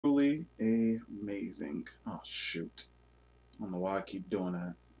truly amazing. Oh shoot. I don't know why I keep doing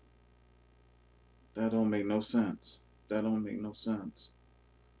that. That don't make no sense. That don't make no sense.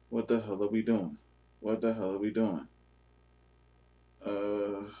 What the hell are we doing? What the hell are we doing?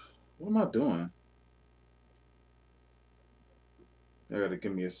 What am I doing? I gotta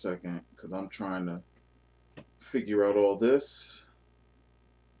give me a second because I'm trying to figure out all this.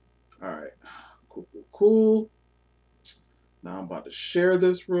 Alright. Cool, cool, cool. Now I'm about to share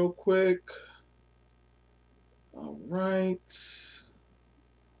this real quick. Alright.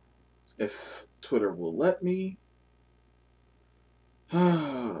 If Twitter will let me.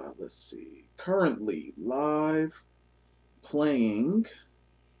 Let's see. Currently live playing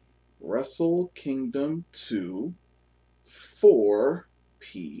Wrestle Kingdom 2 for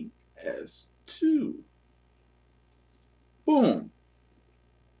PS2. Boom.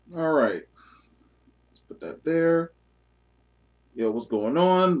 Alright. Let's put that there. Yo, what's going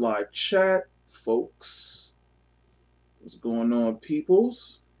on? Live chat, folks. What's going on,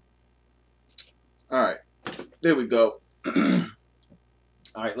 peoples? Alright. There we go.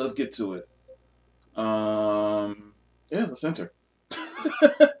 Alright, let's get to it. Yeah, let's enter.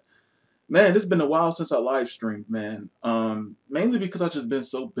 Man, it's been a while since I live streamed, man. Mainly because I've just been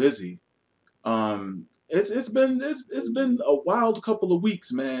so busy. It's been a wild couple of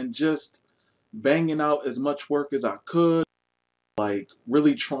weeks, man. Just banging out as much work as I could. Like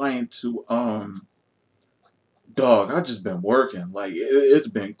really trying to dog, I've just been working. Like it's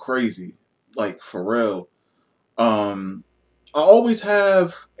been crazy. Like for real. I always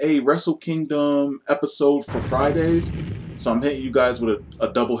have a Wrestle Kingdom episode for Fridays. So I'm hitting you guys with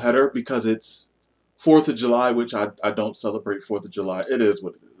a double header because it's 4th of July, which I don't celebrate 4th of July. It is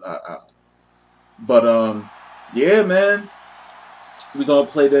what it is. But yeah, man. We're gonna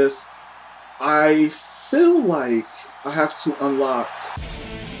play this. I feel like I have to unlock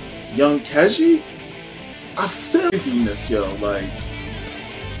young Keiji. I feel craziness, yo. Like,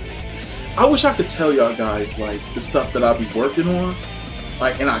 I wish I could tell y'all guys like the stuff that I'll be working on,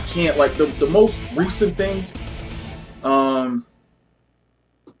 like, and I can't. Like the most recent thing, I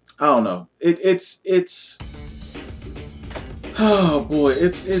don't know. It's oh boy,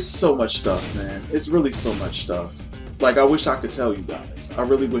 it's so much stuff, man. It's really so much stuff. Like I wish I could tell you guys. I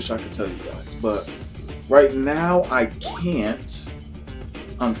really wish I could tell you guys, but right now I can't.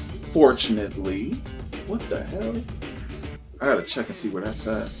 Unfortunately. What the hell? I gotta check and see where that's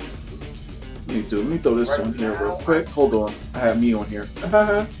at. Let me throw this on here real quick. Hold on. I have me on here.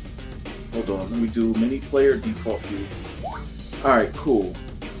 Hold on. Let me do mini player default view. Alright, cool.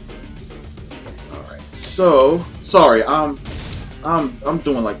 Alright. So sorry, I'm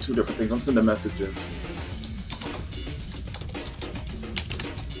doing like two different things. I'm sending messages.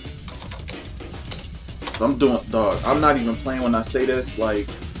 So I'm doing, dog, I'm not even playing when I say this, like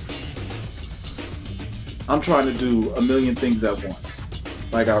I'm trying to do a million things at once.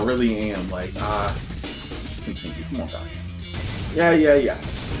 Like I really am. Like let's continue. Come on, guys. Yeah.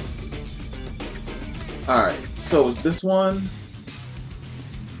 Alright, so is this one?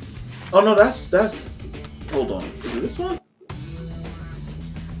 Oh no, that's hold on. Is it this one?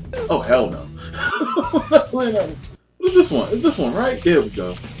 Oh hell no. What is this one? Is this one, right? There we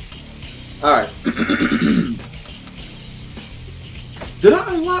go. Alright. Did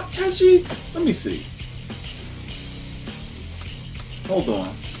I unlock Keiji? Let me see. Hold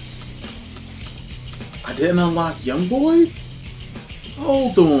on. I didn't unlock Young Boy?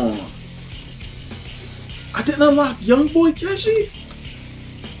 Hold on. I didn't unlock Young Boy Keiji?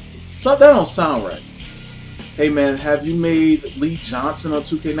 So that don't sound right. Hey man, have you made Lee Johnson on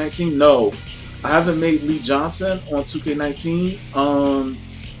 2K19? No. I haven't made Lee Johnson on 2K19.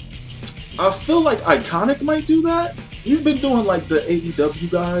 I feel like Iconic might do that. He's been doing like the AEW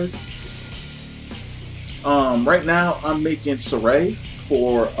guys. Right now I'm making Saray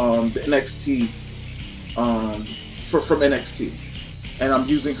for the NXT from NXT, and I'm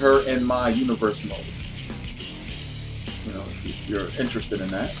using her in my universe mode. You know, if you're interested in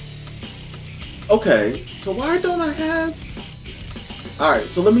that. Okay, so why don't I have? All right,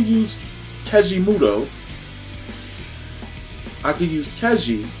 so let me use Keiji Mutoh. I could use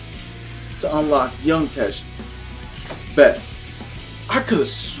Keiji to unlock young Keiji. Bet. I could have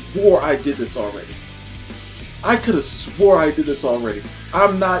swore I did this already. I could have swore I did this already.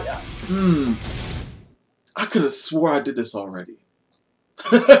 I'm not. I could have swore I did this already.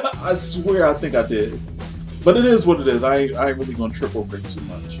 I swear I think I did. But it is what it is. I ain't really gonna trip over it too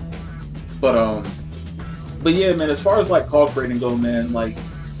much. But yeah, man. As far as like call creating go, man, like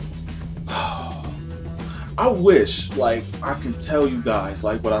I wish like I can tell you guys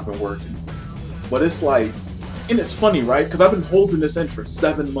like what I've been working. But it's like And it's funny, right? Because I've been holding this in for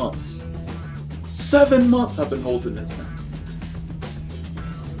 7 months. 7 months I've been holding this in.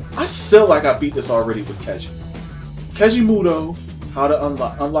 I feel like I beat this already with Keiji. Keiji Mutoh, how to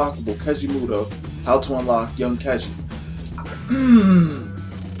unlock, unlockable Keiji Mutoh, how to unlock young Keiji.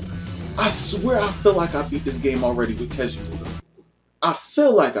 I swear I feel like I beat this game already with Keiji Mutoh. I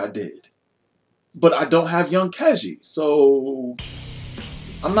feel like I did. But I don't have young Keiji, so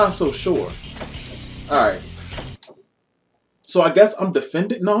I'm not so sure. Alright. So I guess I'm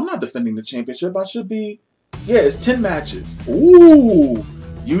defending. No, I'm not defending the championship. I should be. Yeah, it's 10 matches. Ooh,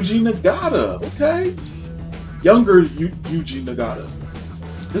 Yuji Nagata. Okay, younger Yuji Nagata.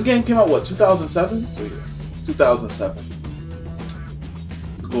 This game came out what, 2007? So yeah, 2007.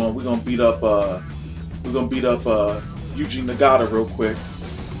 We're gonna beat up Yuji Nagata real quick.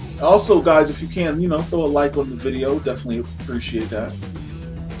 Also, guys, if you can, you know, throw a like on the video. Definitely appreciate that.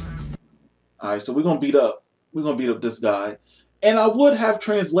 All right, so we're gonna beat up this guy. And I would have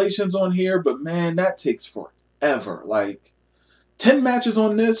translations on here, but man, that takes forever. Like, 10 matches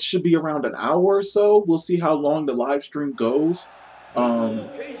on this should be around an hour or so. We'll see how long the live stream goes.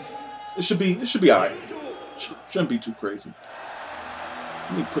 It should be alright. Shouldn't be too crazy.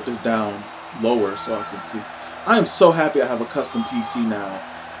 Let me put this down lower so I can see. I am so happy I have a custom PC now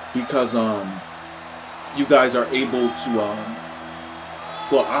because you guys are able to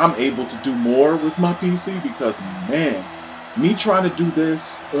well, I'm able to do more with my PC because man, me trying to do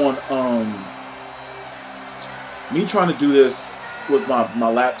this on with my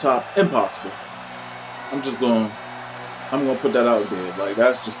laptop, impossible. I'm gonna put that out there. Like,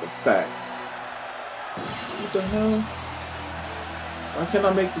 that's just a fact. What the hell? Why can't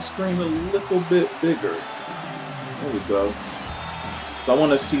I make the screen a little bit bigger? There we go. So I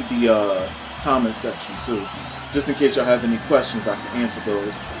want to see the comment section too, just in case y'all have any questions. I can answer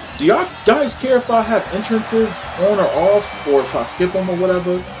those. Do y'all guys care if I have entrances on or off, or if I skip them or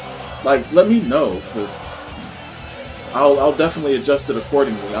whatever? Like, let me know, because I'll definitely adjust it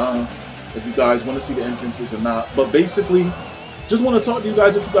accordingly. I don't know if you guys want to see the entrances or not. But basically, just want to talk to you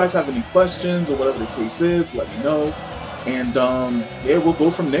guys. If you guys have any questions or whatever the case is, let me know. And yeah, we'll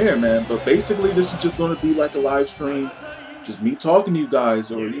go from there, man. But basically, this is just going to be like a live stream. Just me talking to you guys,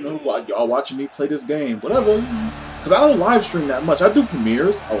 or, you know, y'all watching me play this game, whatever. Because I don't live stream that much. I do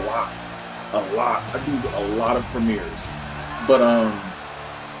premieres a lot. I do a lot of premieres. But,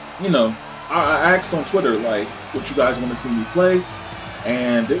 you know, I asked on Twitter, like, what you guys want to see me play.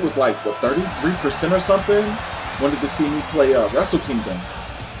 And it was like, what, 33% or something wanted to see me play Wrestle Kingdom.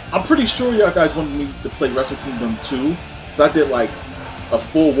 I'm pretty sure y'all guys wanted me to play Wrestle Kingdom 2. Because I did, like, a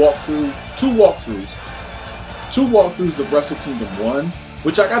full walkthrough, two walkthroughs of Wrestle Kingdom 1,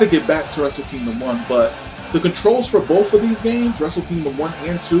 which I gotta get back to Wrestle Kingdom 1, but the controls for both of these games, Wrestle Kingdom 1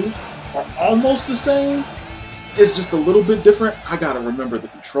 and 2, are almost the same. It's just a little bit different. I gotta remember the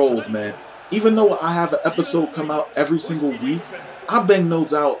controls, man. Even though I have an episode come out every single week, I bang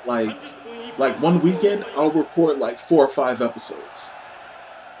those out like one weekend, I'll record like 4 or 5 episodes.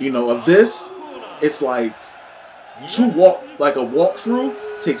 You know, of this, it's like a walkthrough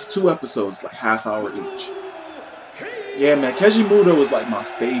takes 2 episodes, like half hour each. Yeah, man, Keiji Mutoh is like my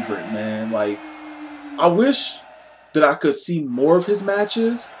favorite, man. Like, I wish that I could see more of his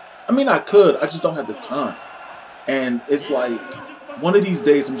matches. I mean, I could, I just don't have the time. And it's like, one of these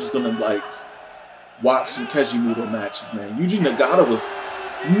days I'm just gonna like watch some Keiji Mutoh matches, man. Yuji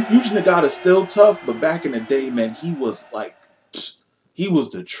Nagata's still tough, but back in the day, man, he was like, he was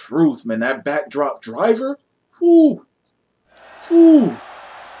the truth, man. That backdrop driver, whoo.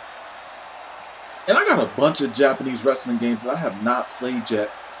 And I got a bunch of Japanese wrestling games that I have not played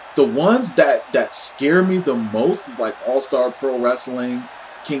yet. The ones that scare me the most is like All-Star Pro Wrestling,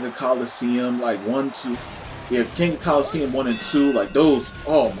 King of Coliseum, like 1, 2. Yeah, King of Coliseum 1 and 2, like those.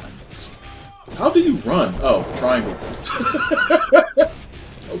 Oh my gosh. How do you run? Oh, triangle.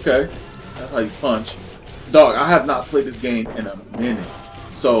 Okay, that's how you punch. Dog, I have not played this game in a minute.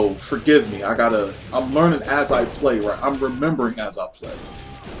 So forgive me. I'm learning as I play, right? I'm remembering as I play.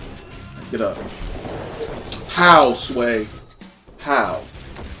 Get up. How, Sway? How?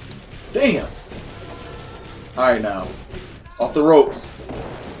 Damn. Alright now. Off the ropes.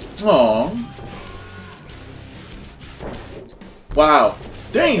 Aww. Wow.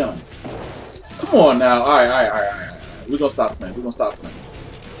 Damn. Come on now. Alright. We're gonna stop playing.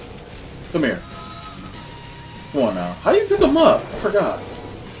 Come here. Come on now. How do you pick him up? I forgot.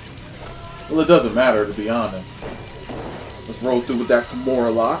 Well, it doesn't matter, to be honest. Let's roll through with that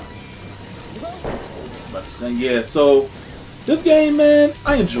Kimura lock. About to say, yeah, so this game, man,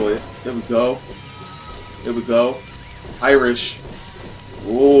 I enjoy it. There we go. Irish.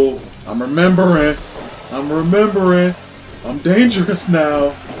 Oh, I'm remembering. I'm remembering. I'm dangerous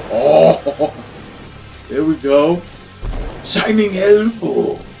now. Oh, there we go. Shining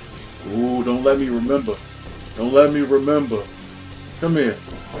elbow. Ooh, don't let me remember. Don't let me remember. Come here.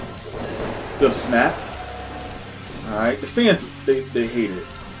 Good snap. Alright, the fans, they hate it.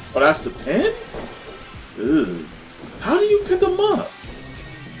 Oh, that's the pin? Ugh. How do you pick them up?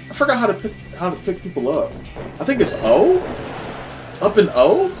 I forgot how to pick people up. I think it's O? Up in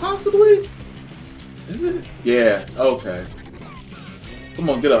O, possibly? Is it? Yeah, okay. Come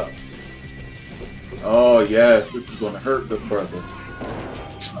on, get up. Oh, yes, this is going to hurt the brother.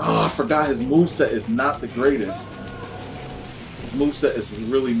 Oh, I forgot his moveset is not the greatest. His moveset is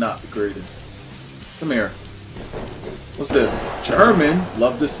really not the greatest. Come here. What's this? German?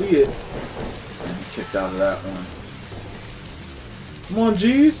 Love to see it. And he kicked out of that one. Come on,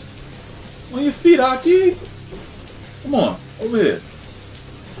 G's. On your feet, Aki. Come on, over here.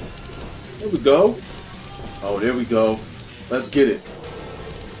 There we go. Oh, there we go. Let's get it.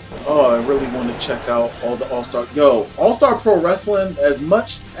 Oh, I really want to check out all the All-Star. Yo, All-Star Pro Wrestling, as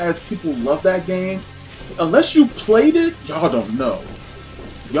much as people love that game, unless you played it, y'all don't know.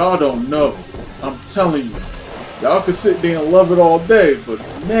 Y'all don't know. I'm telling you. Y'all can sit there and love it all day, but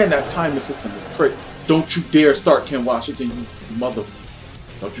man, that timing system is crazy. Don't you dare start Ken Washington, you mother.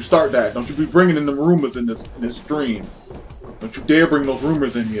 Don't you start that. Don't you be bringing in the rumors in this stream. Don't you dare bring those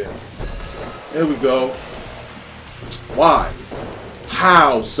rumors in here. There we go. Why?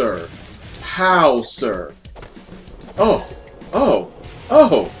 How, sir? How, sir? Oh. Oh.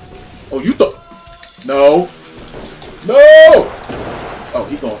 Oh. Oh, you thought. No. No! Oh,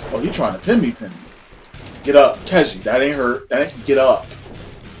 he going. Oh, he trying to pin me. Get up. Keiji, that ain't hurt. That ain't. Get up.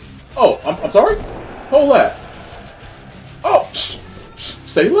 Oh, I'm sorry? Hold that. Oh.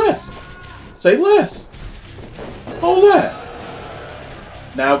 Say less. Say less. Hold that.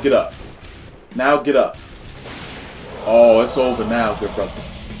 Now get up. Now get up. Oh, it's over now, good brother.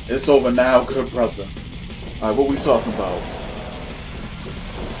 It's over now, good brother. Alright, what we talking about?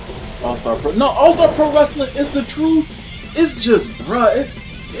 All-Star Pro. No, All-Star Pro Wrestling is the truth. It's just, bruh, it's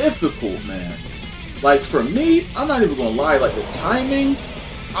difficult, man. Like, for me, I'm not even gonna lie, like, the timing,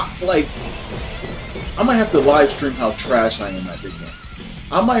 I might have to live stream how trash I am at the game.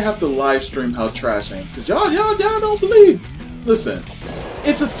 I might have to live stream how trash I am. Because y'all don't believe. Listen,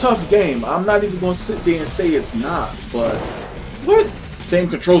 it's a tough game. I'm not even going to sit there and say it's not. But, what? Same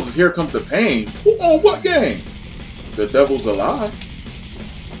controls as Here Comes the Pain? Oh, what game? The Devil's Alive.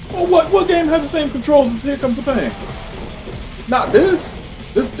 Oh, what game has the same controls as Here Comes the Pain? Not this.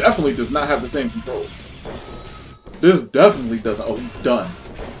 This definitely does not have the same controls. This definitely doesn't. Oh, he's done.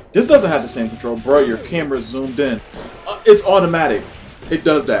 This doesn't have the same control. Bro, your camera's zoomed in. It's automatic. It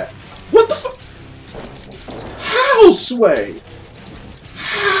does that. What the fuck? How, Sway?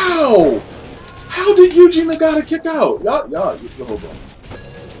 How? How did Yuji Nagata kick out? Y'all, hold on.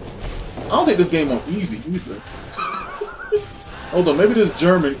 I don't think this game on easy either. Hold on, maybe this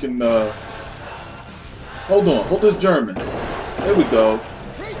German can, hold on, hold this German. There we go.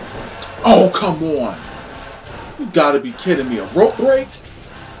 Oh, come on. You gotta be kidding me. A rope break?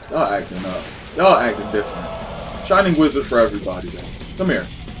 Y'all acting up. Y'all acting different. Shining Wizard for everybody, then. Come here.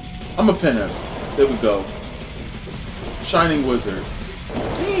 I'm a pin him. There we go. Shining Wizard.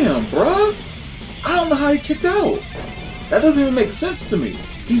 Damn, bruh. I don't know how he kicked out. That doesn't even make sense to me.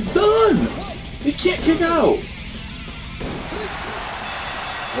 He's done. He can't kick out.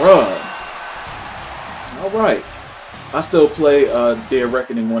 Bruh. Alright. I still play Day of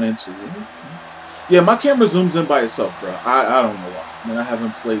Reckoning 1 and 2. Yeah, my camera zooms in by itself, bruh. I don't know why. Man, I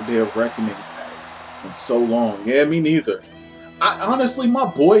haven't played Day of Reckoning in so long. Yeah, me neither. Honestly, my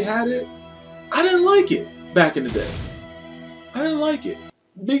boy had it. I didn't like it back in the day. I didn't like it.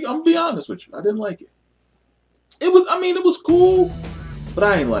 I'm gonna be honest with you. I didn't like it. It was cool, but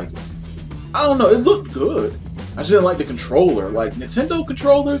I ain't like it. I don't know. It looked good. I just didn't like the controller. Like, Nintendo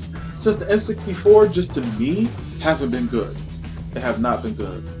controllers, since the N64, just to me, haven't been good. They have not been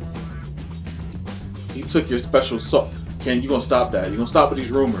good. He took your special soul. Ken, you gonna stop that. You're gonna stop with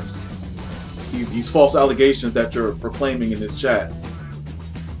these rumors. These false allegations that you're proclaiming in this chat.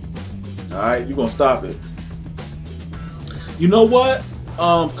 Alright, you're gonna stop it. You know what,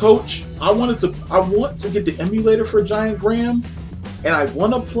 Coach? I want to get the emulator for Giant Graham, and I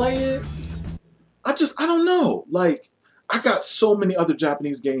want to play it. I don't know. Like, I got so many other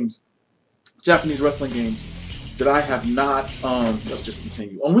Japanese wrestling games that I have not. Let's just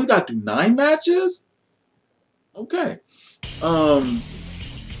continue. Oh, we got to do 9 matches. Okay.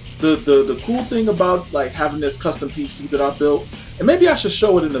 The cool thing about like having this custom PC that I built, and maybe I should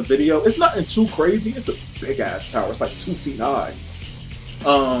show it in the video. It's nothing too crazy. It's a big ass tower. It's like 2 feet high.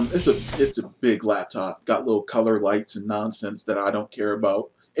 It's a big laptop. Got little color lights and nonsense that I don't care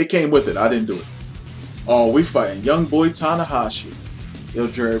about. It came with it. I didn't do it. Oh, we fighting young boy Tanahashi. Yo,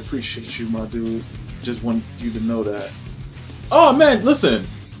 Jerry, appreciate you, my dude. Just want you to know that. Oh man, listen.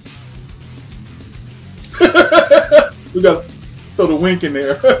 We gotta throw the wink in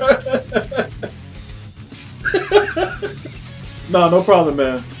there. Nah, no problem,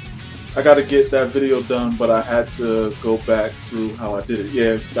 man. I gotta get that video done, but I had to go back through how I did it.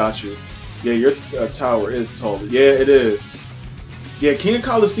 Yeah, got you. Yeah, your tower is taller. Yeah, it is. Yeah, King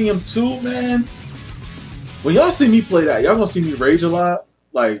Coliseum 2, man. When y'all see me play that, y'all gonna see me rage a lot.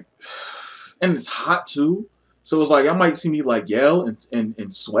 Like, and it's hot too. So it's like, y'all might see me like yell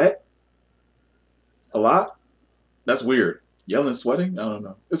and sweat a lot. That's weird. Yelling and sweating? I don't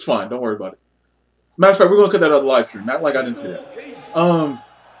know. It's fine. Don't worry about it. Matter of fact, we're gonna cut that out of the live stream. Not like I didn't say that.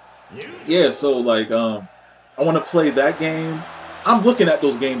 Yeah, so like I want to play that game. I'm looking at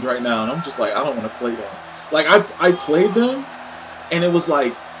those games right now and I'm just like, I don't want to play them. Like I played them and it was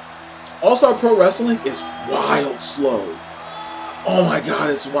like All-Star Pro Wrestling is wild slow. Oh my god,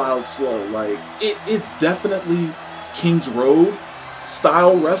 it's wild slow. Like it's definitely King's Road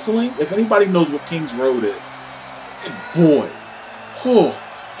style wrestling. If anybody knows what King's Road is, boy,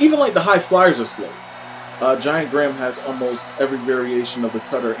 even like the high flyers are slow. Giant Graham has almost every variation of the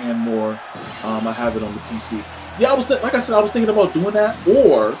cutter and more. I have it on the PC. Yeah, like I said, I was thinking about doing that,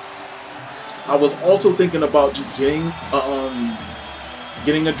 or I was also thinking about just getting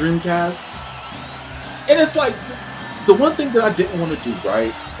a Dreamcast. And it's like the one thing that I didn't want to do,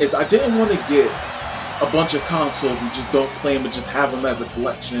 right, is I didn't want to get a bunch of consoles and just don't play them and just have them as a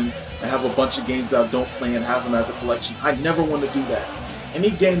collection and have a bunch of games that I don't play and have them as a collection. I never want to do that. Any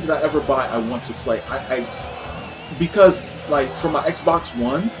game that I ever buy, I want to play. Because like for my Xbox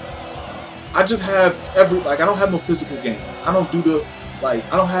One, I just have I don't have no physical games. I don't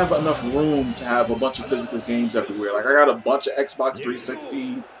have enough room to have a bunch of physical games everywhere. Like I got a bunch of Xbox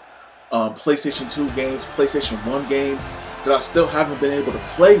 360s, PlayStation 2 games, PlayStation 1 games that I still haven't been able to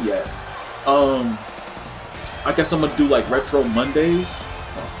play yet. I guess I'm gonna do like Retro Mondays.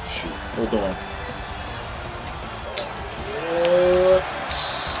 Oh shoot, hold on.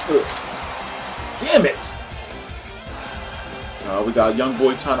 Damn it! We got young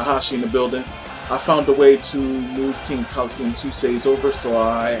boy Tanahashi in the building. I found a way to move King Coliseum 2 saves over, so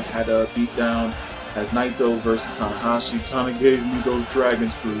I had a beatdown as Naito versus Tanahashi. Tana gave me those dragon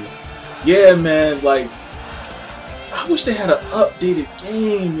screws. Yeah, man, like, I wish they had an updated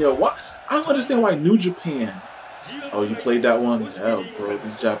game, yo. Why? I don't understand why New Japan. Oh, you played that one? Hell, bro,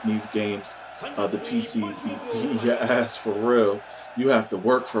 these Japanese games, the PC beat your ass for real. You have to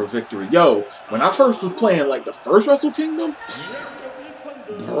work for a victory. Yo, when I first was playing, like, the first Wrestle Kingdom,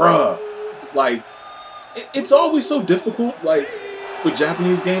 bruh, like, it's always so difficult, like, with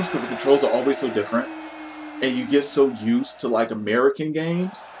Japanese games, because the controls are always so different, and you get so used to, like, American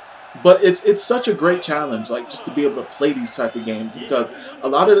games. But it's such a great challenge, like, just to be able to play these type of games, because a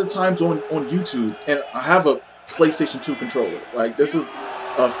lot of the times on YouTube, and I have a PlayStation 2 controller, like, this is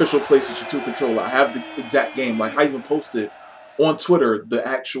an official PlayStation 2 controller. I have the exact game, like, I even posted on Twitter the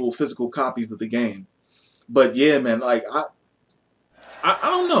actual physical copies of the game. But yeah, man, like, I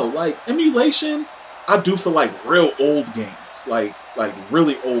don't know, like, emulation, I do for, like, real old games, like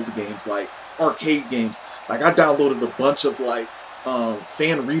really old games, like arcade games. Like, I downloaded a bunch of, like,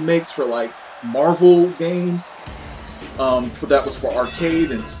 fan remakes for, like, Marvel games, for that was for arcade.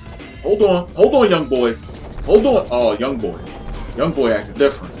 And hold on, young boy, hold on. Oh, young boy acting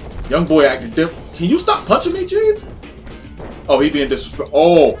different. Young boy acting different. Can you stop punching me, jeez? Oh, he being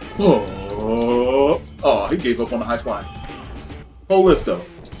disrespectful. Oh, he gave up on the high flying. Hold this though.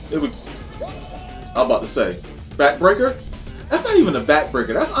 I'm about to say, backbreaker. That's not even a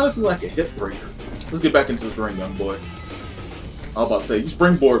backbreaker. That's honestly like a hip breaker. Let's get back into the ring, young boy. I was about to say, you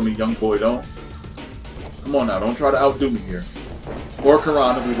springboard me, young boy, don't. Come on now, don't try to outdo me here.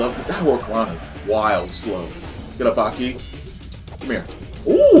 Hurricanrana, we love that Hurricanrana is wild slow. Get up, Aki. Come here.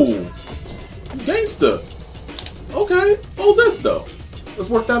 Ooh! Gangsta. Okay, hold this though. Let's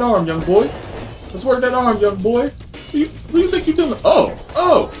work that arm, young boy. Let's work that arm, young boy. Who you think you're doing? Oh!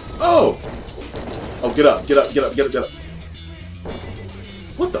 Oh, get up.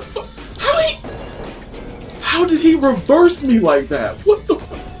 What the fuck? How did he reverse me like that? What the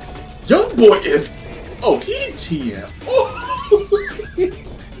fuck? Young boy is... Oh, he TM. Oh.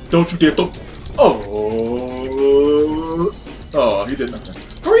 Don't you dare throw... Oh, he did nothing.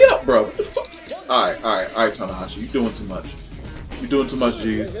 Hurry up, bro. What the fuck? Alright, Tanahashi. You're doing too much. You're doing too much,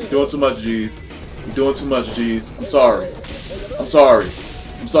 G's. You're doing too much, G's. You're doing too much, G's. I'm sorry, Tanahashi.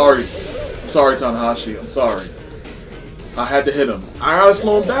 I'm sorry. I had to hit him. I gotta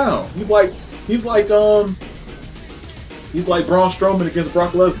slow him down. He's like Braun Strowman against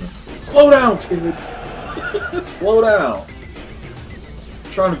Brock Lesnar. Slow down, kid. Slow down.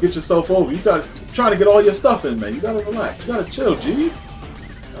 Trying to get yourself over. Trying to get all your stuff in, man. You gotta relax. You gotta chill, Jeeves.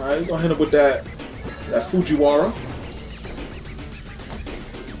 Alright, we're gonna hit him with that Fujiwara.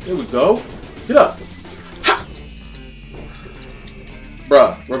 Here we go. Get up. Ha!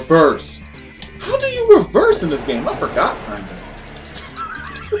 Bruh, reverse. How do you reverse in this game? I forgot, kinda.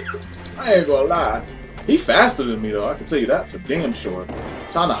 I ain't gonna lie. He faster than me, though. I can tell you that for damn sure.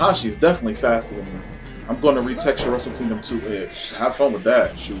 Tanahashi is definitely faster than me. I'm going to retexture Wrestle Kingdom 2. Have fun with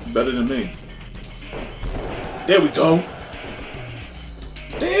that. Shoot, better than me. There we go.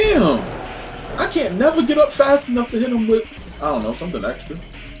 Damn. I can't never get up fast enough to hit him with, I don't know, something extra.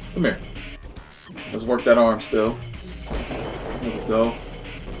 Come here. Let's work that arm still. There we go.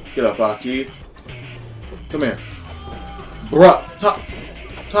 Get up, Aki. Come here. Bruh.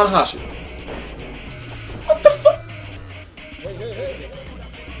 Tanahashi. What the fuck?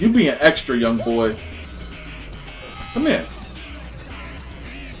 You being extra, young boy. Come here.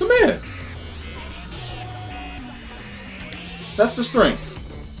 Come here. That's the strength.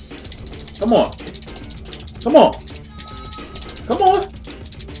 Come on. Come on. Come on.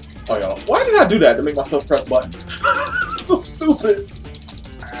 Oh, y'all. Why did I do that to make myself press buttons? So stupid.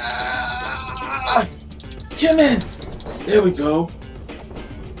 Come in. There we go.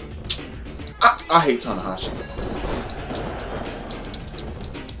 I hate Tanahashi.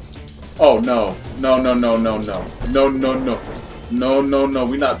 Oh no. No.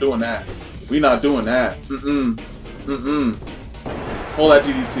 We're not doing that. We're not doing that. Hold that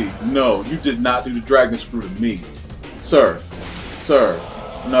DDT. No, you did not do the dragon screw to me. Sir.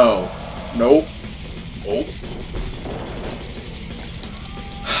 No. Nope.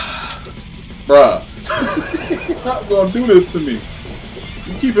 Bruh. You're not gonna do this to me.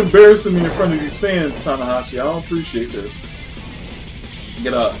 You keep embarrassing me in front of these fans, Tanahashi. I don't appreciate this.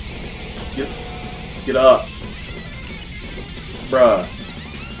 Get up. Get up. Bruh.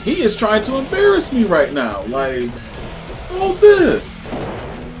 He is trying to embarrass me right now. Like, all this.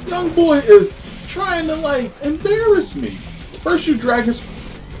 Young boy is trying to, like, embarrass me. First you drag his...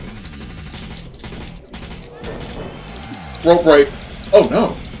 Rope break. Oh,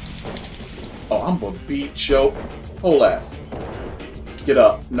 no. Oh, I'm gonna beat Choke. Hold that. Get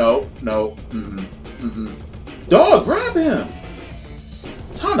up. No. Dog, grab him.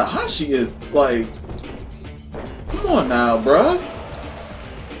 Tanahashi is like... Come on now, bruh.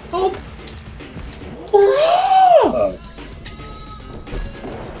 Oh. Bruh.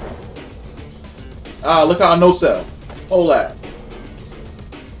 Ah, look how I no sell. Hold that.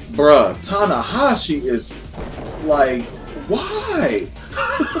 Bruh, Tanahashi is like... Why?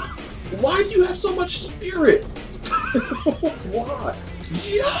 Why do you have so much spirit? Why?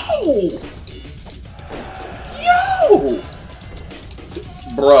 Yo!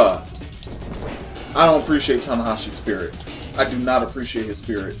 Bruh. I don't appreciate Tanahashi's spirit. I do not appreciate his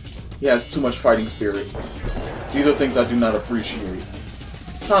spirit. He has too much fighting spirit. These are things I do not appreciate.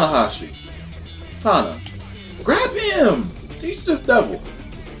 Tanahashi. Tana. Grab him! Teach this devil.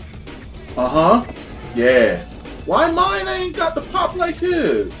 Uh-huh. Yeah. Why mine ain't got the pop like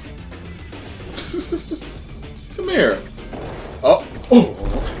his? Come here. Oh,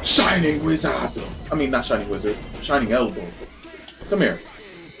 Shining Wizard. I mean, not Shining Wizard. Shining Elbow. Come here.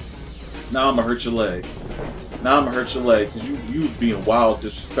 Now I'm gonna hurt your leg. Because you being wild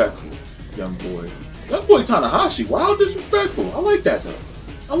disrespectful, young boy. Young boy Tanahashi, wild disrespectful. I like that, though.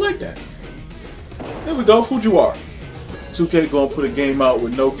 I like that. There we go, Fujiwara. 2K gonna put a game out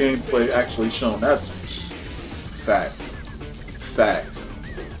with no gameplay actually shown. That's facts. Facts.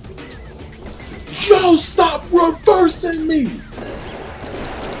 Yo, stop reversing me!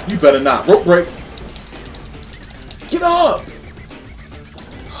 You better not. Rope break. Get up!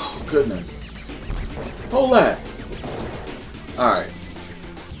 Oh, goodness. Hold that. Alright.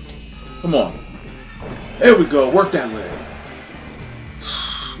 Come on. There we go. Work that leg.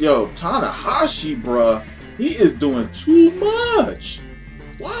 Yo, Tanahashi, bruh. He is doing too much.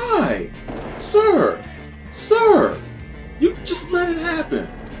 Why? Sir. You just let it happen.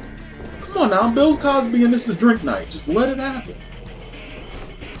 Come on now. I'm Bill Cosby and this is drink night. Just let it happen.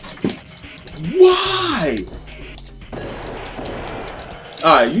 Why?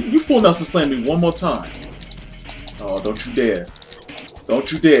 Alright, you full enough to slam me one more time. Oh, don't you dare.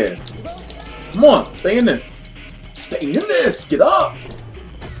 Don't you dare. Come on, stay in this. Stay in this! Get up!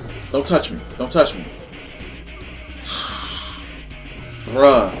 Don't touch me. Don't touch me.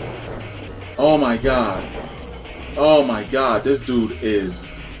 Bruh. Oh my god. Oh my god, this dude is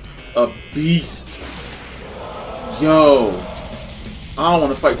a beast. Yo, I don't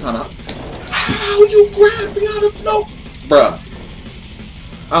want to fight Tanahashi. How you grab me out of no, bruh?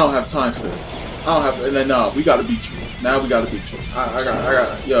 I don't have time for this. I don't have. And then no, we gotta beat you. Now we gotta beat you. I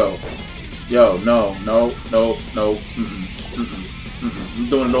got. Yo, no. I'm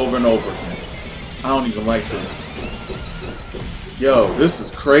doing it over and over again. I don't even like this. Yo, this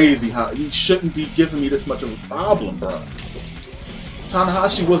is crazy. How he shouldn't be giving me this much of a problem, bro.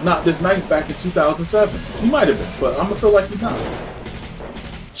 Tanahashi was not this nice back in 2007. He might have been, but I'm gonna feel like he's not.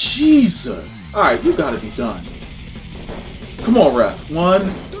 Jesus. All right, you gotta be done. Come on, ref.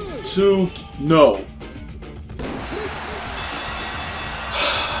 1, 2, no.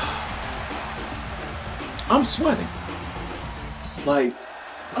 I'm sweating. Like,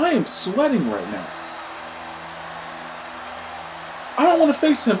 I am sweating right now. I don't want to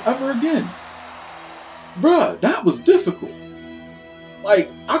face him ever again. Bruh, that was difficult.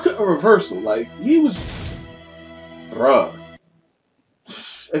 Like, I couldn't reversal. Like, he was... Bruh.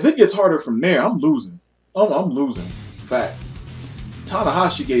 If it gets harder from there, I'm losing. I'm losing. Facts.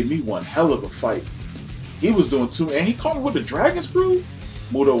 Tanahashi gave me one hell of a fight. He was doing too... And he caught me with the dragon screw?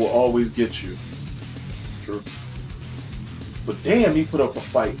 Mutoh will always get you. True. But damn, he put up a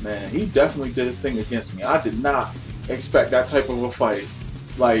fight, man. He definitely did his thing against me. I did not expect that type of a fight.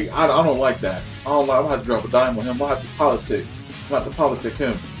 Like, I don't like that. I don't like. I'm gonna have to drop a dime on him. I'm gonna have to politic. I'm gonna have to politic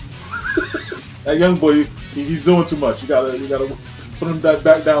him. That young boy, he's doing too much. You gotta put him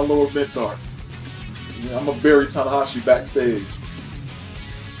back down lower mid card. I'm gonna bury Tanahashi backstage.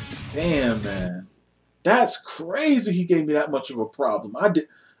 Damn, man, that's crazy. He gave me that much of a problem.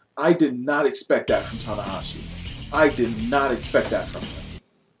 I did not expect that from Tanahashi. I did not expect that from him.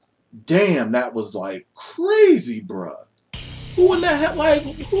 Damn, that was like crazy, bruh. Who in that head, like,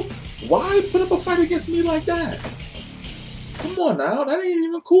 why put up a fight against me like that? Come on now, that ain't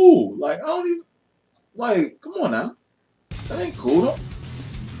even cool. Like, I don't even, like, come on now. That ain't cool, though.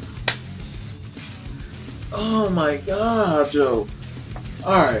 Oh my God, Joe.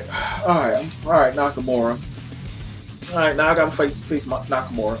 Alright, Nakamura. Alright, now I gotta face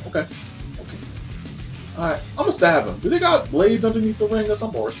Nakamura. Okay. Alright, I'm gonna stab him. Do they got blades underneath the ring or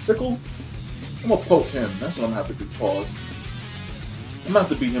something? Or a sickle? I'm gonna poke him. That's what I'm gonna have to do. Pause. I'm gonna have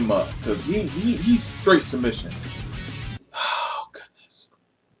to beat him up. Because he's straight submission. Oh, goodness.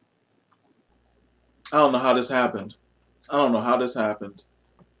 I don't know how this happened.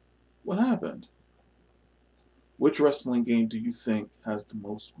 What happened? Which wrestling game do you think has the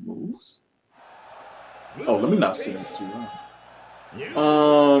most moves? Oh, let me not say it too long.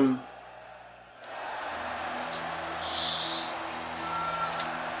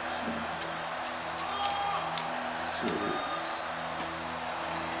 Series.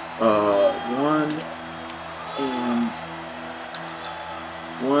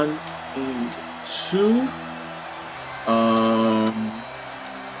 1 and 2.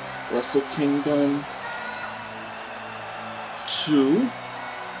 Wrestle Kingdom 2.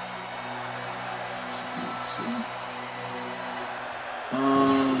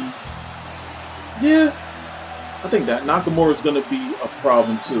 Yeah, I think that Nakamura is gonna be a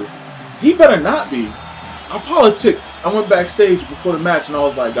problem too. He better not be. I went backstage before the match and I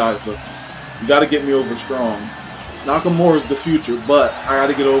was like, guys, listen, you gotta get me over strong. Nakamura is the future, but I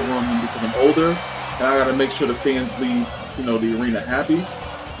gotta get over on him because I'm older and I gotta make sure the fans leave, the arena happy.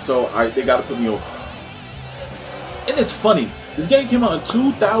 So they gotta put me over. And it's funny, this game came out in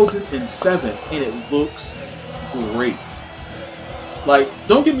 2007 and it looks great. Like,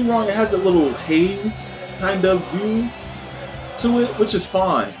 don't get me wrong, it has a little haze kind of view to it, which is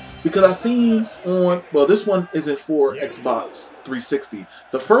fine. Because I seen on, well, this one isn't for Xbox 360.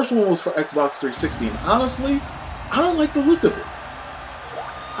 The first one was for Xbox 360, and honestly, I don't like the look of it.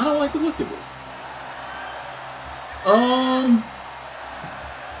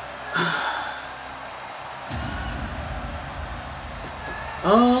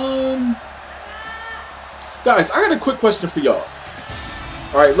 Guys, I got a quick question for y'all.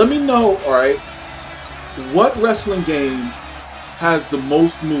 Alright, let me know, alright, what wrestling game has the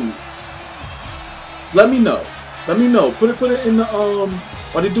most moves? Let me know. Put it in the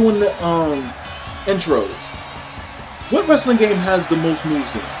while they're doing the intros. What wrestling game has the most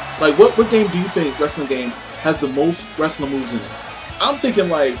moves in it? Like what game do you think wrestling game has the most wrestling moves in it? I'm thinking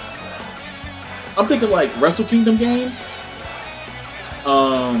like Wrestle Kingdom games.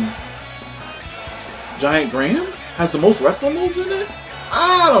 Giant Graham has the most wrestling moves in it?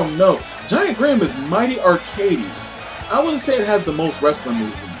 I don't know. Giant Graham is mighty arcadey. I wouldn't say it has the most wrestling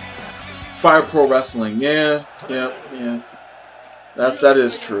moves in it. Fire Pro Wrestling, yeah. That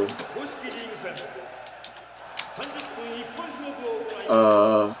is true.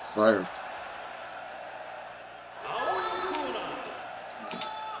 Fire.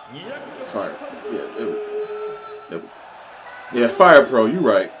 Fire. Yeah, there we go. There we go. Yeah, Fire Pro. You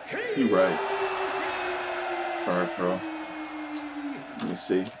right. You right. Fire Pro. Let me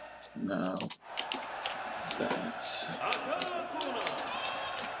see. Now that.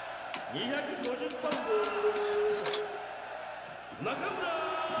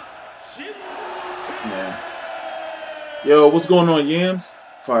 Yeah. Yo, what's going on, Yams?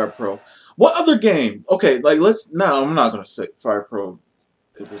 Fire Pro. What other game? Okay, like let's. No, I'm not gonna say Fire Pro.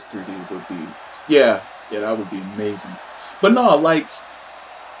 It was 3D would be. Yeah, that would be amazing. But no, like,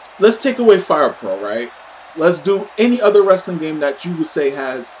 let's take away Fire Pro, right? Let's do any other wrestling game that you would say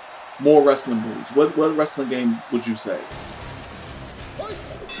has more wrestling moves. What wrestling game would you say?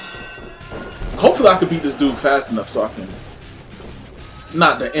 Hopefully I can beat this dude fast enough so I can...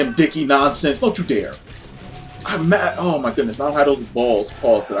 Not the M. Dicky nonsense. Don't you dare. I'm mad. Oh my goodness. I don't have those balls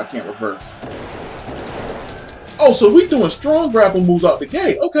paused that I can't reverse. Oh, so we doing strong grapple moves out the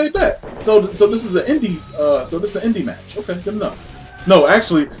gate. Okay, bet. So this is an indie. So this is an indie match. Okay, good enough. No,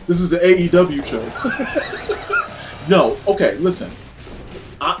 actually, this is the AEW show. No, okay, listen.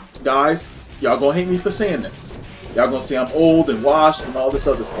 Guys, y'all gonna hate me for saying this. Y'all gonna say I'm old and washed and all this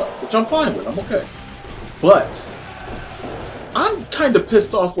other stuff, which I'm fine with. I'm okay. But I'm kind of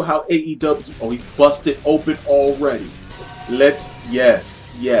pissed off with how AEW. Oh, he's busted open already. Yes,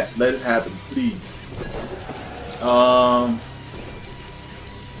 let it happen, please.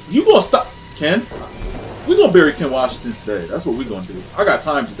 You gonna stop, Ken? We gonna bury Ken Washington today. That's what we gonna do. I got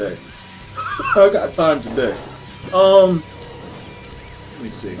time today. I got time today. Let me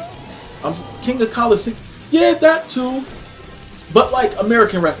see. I'm King of Coliseum. Yeah, that too. But like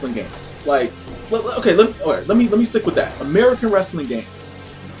American wrestling games. Like, okay, let me stick with that. American wrestling games.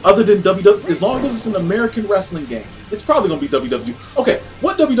 Other than WWE, as long as it's an American wrestling game, it's probably gonna be WWE. Okay,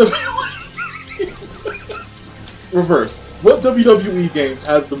 what WWE? Reverse. What WWE game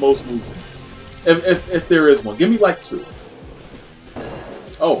has the most moves in it? If there is one, give me like 2.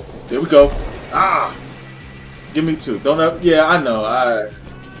 Oh, there we go. Ah, give me 2. Don't have. Yeah, I know.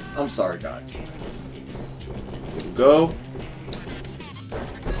 I'm sorry, guys. Here we go.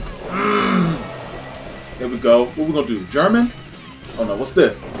 Here we go. What we gonna do? German? Oh no, what's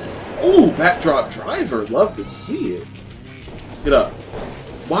this? Ooh, backdrop driver. Love to see it. Get up.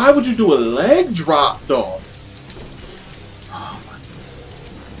 Why would you do a leg drop, dog?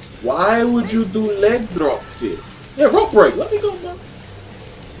 Why would you do leg drop here? Yeah, rope break. Let me go, man.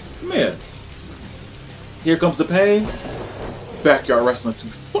 Come here. Here comes the pain. Backyard wrestling too.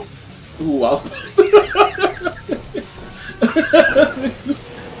 Ooh, I was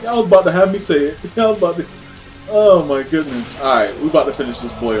y'all was about to have me say it. Y'all was about to. Oh my goodness. Alright, we about to finish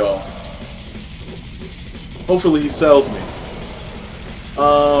this boy off. Hopefully he sells me.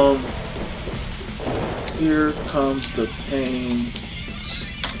 Here comes the pain.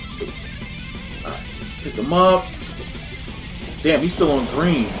 Alright, pick him up. Damn, he's still on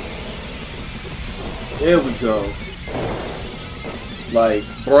green. There we go. Like,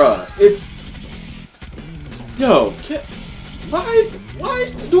 bruh, it's... Yo, why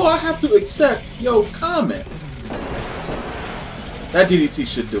do I have to accept your comment? That DDT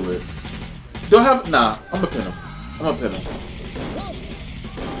should do it. Do I have... Nah, I'm gonna pin him. I'm gonna pin him.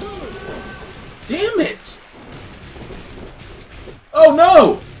 Damn it! Oh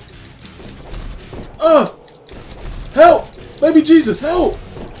no! Help! Baby Jesus, help!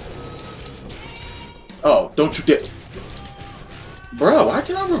 Oh, don't you dare. Bro, why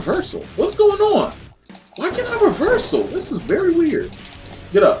can't I reversal? What's going on? Why can't I reversal? This is very weird.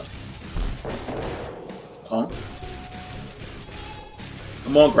 Get up. Come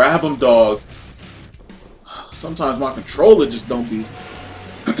on, grab him, dog. Sometimes my controller just don't be...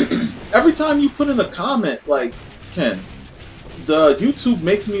 Every time you put in a comment, like, Ken, the YouTube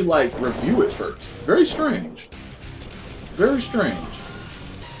makes me, like, review it first. Very strange. Very strange.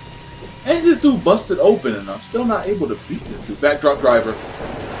 And this dude busted open and I'm still not able to beat this dude. Backdrop driver.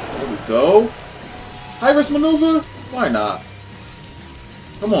 There we go. High risk maneuver? Why not?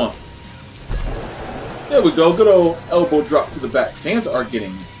 Come on. There we go. Good old elbow drop to the back. Fans are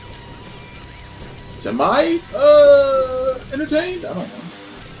getting semi-entertained? I don't know.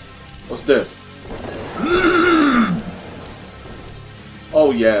 What's this?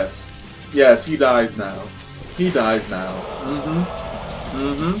 Oh, yes. Yes, he dies now. He dies now.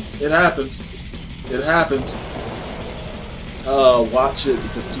 It happens. It happens. Watch it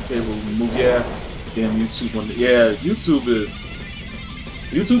because 2K will remove. Yeah. Damn YouTube. Yeah, YouTube is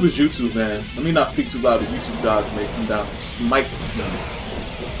YouTube, man. Let me not speak too loud. The YouTube gods may come down and smite them.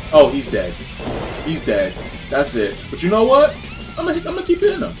 Oh, he's dead. He's dead. That's it. But you know what? I'm gonna keep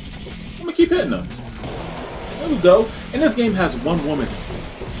hitting him. I'm gonna keep hitting him. There we go. And this game has one woman.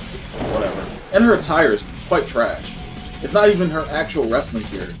 And her attire is quite trash. It's not even her actual wrestling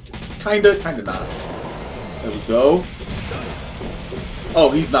gear. Kinda not. There we go. Oh,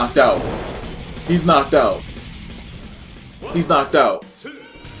 he's knocked out. He's knocked out. He's knocked out.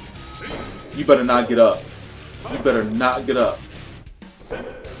 You better not get up. You better not get up.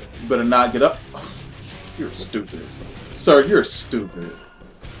 You better not get up. You're stupid. Sir, you're stupid.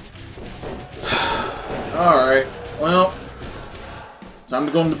 Alright, well, time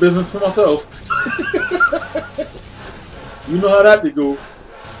to go into business for myself. You know how that be go.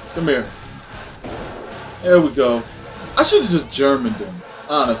 Come here. There we go. I should have just Germaned him,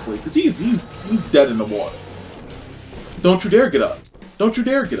 honestly, because he's dead in the water. Don't you dare get up. Don't you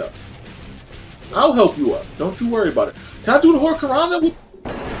dare get up. I'll help you up. Don't you worry about it. Can I do the Hurricanrana with...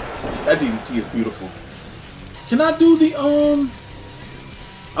 That DDT is beautiful. Can I do the,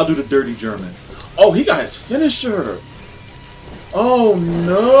 I'll do the Dirty German. Oh, he got his finisher. Oh,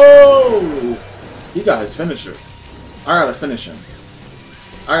 no. He got his finisher. I gotta finish him.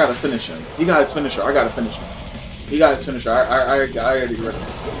 I gotta finish him. He got his finisher. I gotta finish him. He got his finisher. I gotta get rid of him.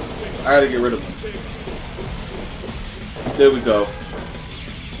 I gotta get rid of him. There we go.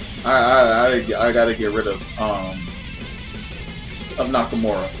 I gotta get rid of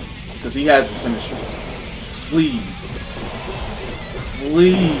Nakamura because he has his finisher. Please,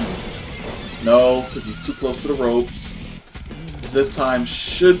 please, no, because he's too close to the ropes. This time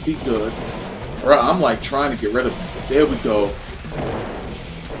should be good. Bro, I'm like trying to get rid of him. There we go.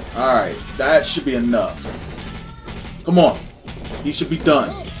 All right, that should be enough. Come on, he should be done.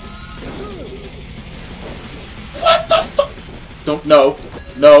 What the fuck? Don't no.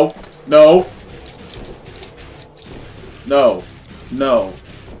 No, no, no, no.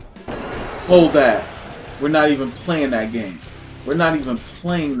 Hold that. We're not even playing that game. We're not even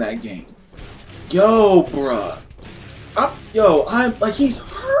playing that game. Yo, bruh. I'm like, he's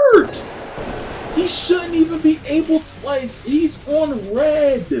hurt. He shouldn't even be able to, like, he's on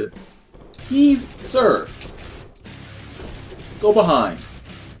red. Sir. Go behind.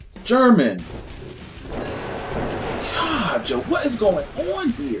 German. God, Joe, what is going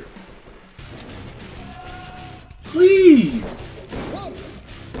on here? Please!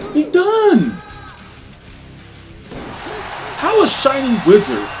 Be done! How a Shining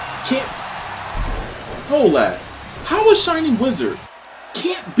Wizard can't... Hold that. How a Shining Wizard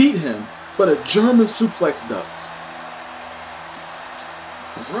can't beat him, but a German suplex does?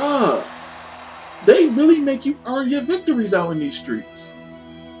 Bruh. They really make you earn your victories out in these streets.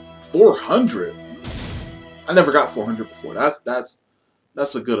 400? I never got 400 before. That's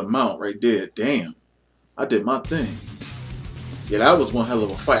a good amount right there. Damn. I did my thing. Yeah, that was one hell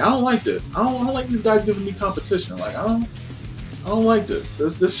of a fight. I don't like this. I don't like these guys giving me competition. Like, I don't like this.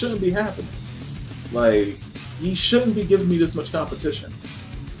 This shouldn't be happening. Like, he shouldn't be giving me this much competition.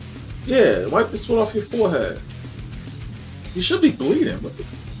 Yeah, wipe the sweat off your forehead. You should be bleeding. You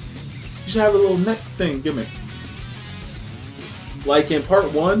should have a little neck thing gimmick. Like in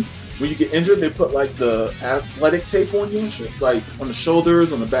part 1, when you get injured, they put like the athletic tape on you and shit, like on the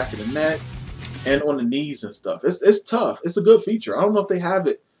shoulders, on the back of the neck, and on the knees and stuff. It's tough. It's a good feature. I don't know if they have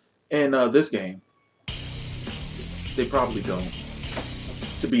it in this game. They probably don't.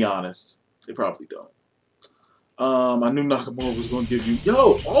 To be honest, they probably don't. I knew Nakamura was going to give you...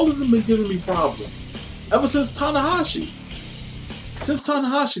 Yo, all of them been giving me problems. Ever since Tanahashi. Since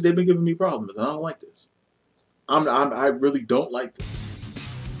Tanahashi, they've been giving me problems, and I don't like this. I really don't like this.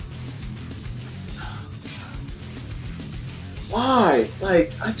 Why?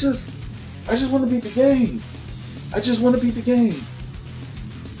 Like, I just want to beat the game. I just want to beat the game.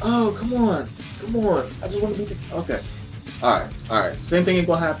 Oh, come on. Come on. I just want to beat the... Okay. Alright. Same thing ain't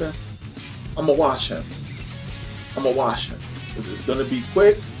going to happen. I'm going to wash him. I'm going to wash him. It's going to be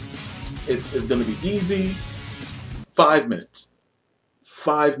quick. It's going to be easy. 5 minutes.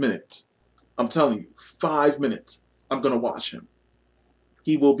 5 minutes. I'm telling you. 5 minutes. I'm going to wash him.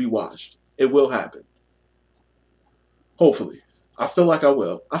 He will be washed. It will happen. Hopefully. I feel like I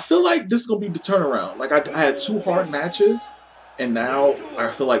will. I feel like this is going to be the turnaround. Like, I had 2 hard matches, and now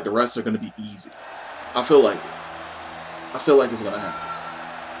I feel like the rest are going to be easy. I feel like it. I feel like it's going to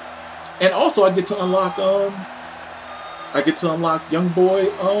happen. And also, I get to unlock, young boy,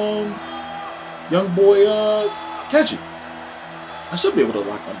 Keiji. I should be able to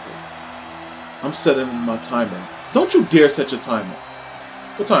unlock young boy. I'm setting my timer. Don't you dare set your timer.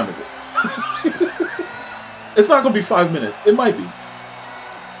 What time is it? It's not going to be 5 minutes. It might be.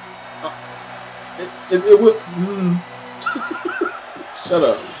 It will. Shut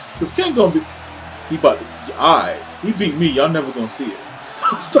up. Because Ken going to be... He about to... He beat me. Y'all never going to see it.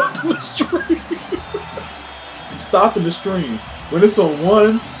 I'm stopping the stream. I'm stopping the stream. When it's on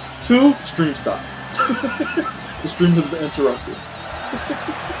 1, 2, stream stop. The stream has been interrupted.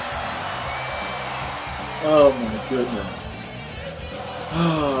 Oh my goodness.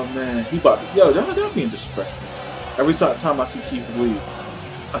 Oh man, he about to, yo, y'all being disrespectful. Every time I see Keith Lee,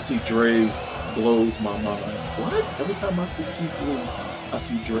 I see Dre's blows my mind. What? Every time I see Keith Lee, I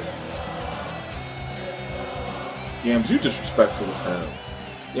see Dre. Yams, you disrespectful as hell.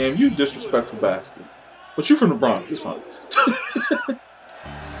 Yams, you disrespectful bastard. But you from the Bronx, it's fine.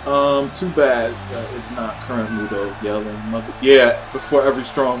 Too bad it's not current Mutoh yelling mother. Yeah, before every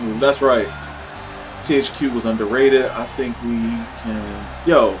strong move. That's right. THQ was underrated. I think we can.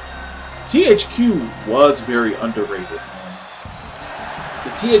 Yo, THQ was very underrated, man.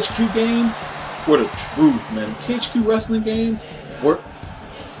 The THQ games were the truth, man. THQ wrestling games were.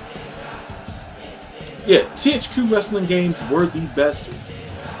 Yeah, THQ wrestling games were the best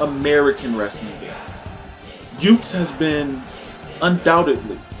American wrestling games. Ukes has been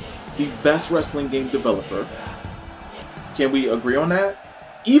undoubtedly the best wrestling game developer. Can we agree on that?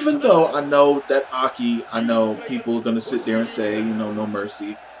 Even though I know that Aki, I know people are going to sit there and say, you know, No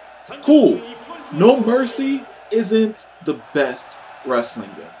Mercy. Cool. No Mercy isn't the best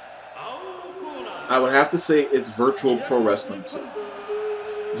wrestling game. I would have to say it's Virtual Pro Wrestling 2.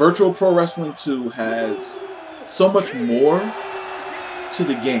 Virtual Pro Wrestling 2 has so much more to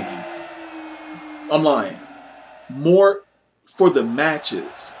the game. I'm lying. More for the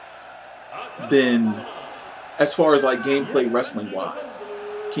matches than as far as like gameplay wrestling wise.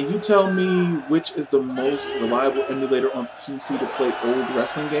 Can you tell me which is the most reliable emulator on PC to play old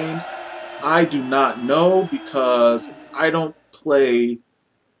wrestling games? I do not know because I don't play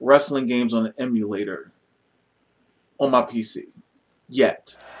wrestling games on an emulator on my PC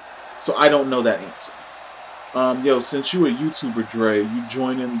yet. So I don't know that answer. Yo, since you a YouTuber, Dre, you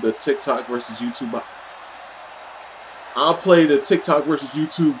joining the TikTok versus YouTube. I'll play the TikTok versus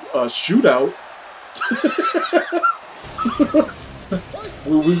YouTube shootout.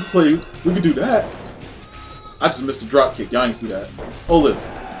 We can do that. I just missed a drop kick. Y'all ain't see that. Hold this.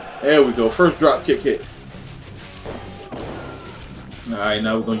 There we go. First drop kick hit. Alright,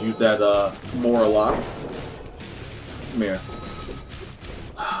 now we're gonna use that more a lot. Come here.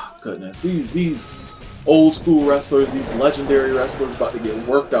 Oh, goodness. These old school wrestlers, these legendary wrestlers about to get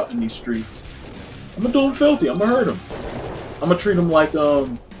worked out in these streets. I'm gonna do them filthy. I'm gonna hurt them. I'm gonna treat them like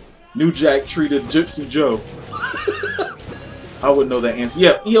New Jack treated Gypsy Joe. I wouldn't know that answer.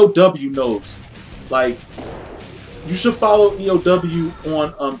 Yeah, EOW knows. Like, you should follow EOW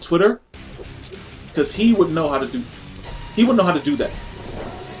on Twitter, because he would know how to do. He would know how to do that.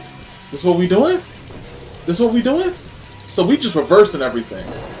 This what we doing? This what we doing? So we just reversing everything.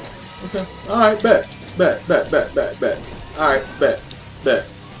 Okay. All right. Bet. All right. Bet.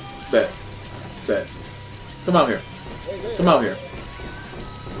 Come out here. Come out here.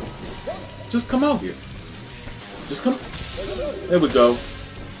 Just come out here. Just come. There we go.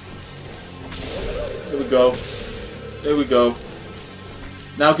 There we go. There we go.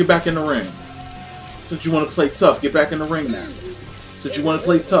 Now get back in the ring. Since you want to play tough, get back in the ring now. Since you want to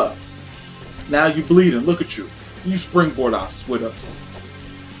play tough. Now you bleeding. Look at you. You springboard off, Switter.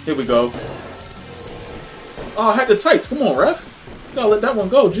 Here we go. Oh, I had the tights. Come on, ref. You gotta let that one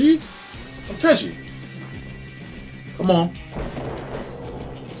go, jeez. I'm Keiji. Come on.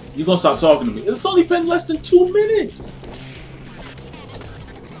 You gonna stop talking to me. It's only been less than 2 minutes.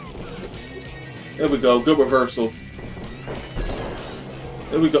 There we go. Good reversal.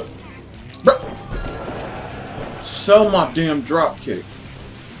 There we go. Bruh. Sell my damn drop kick.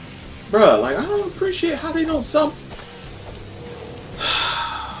 Bruh, like, I don't appreciate how they don't sell.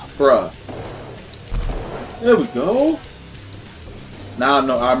 Bruh. There we go. Now I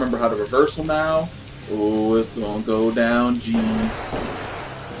know. I remember how to reversal now. Oh, it's gonna go down. Jeez.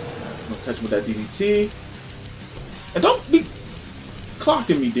 I'm gonna catch him with that DDT. And don't be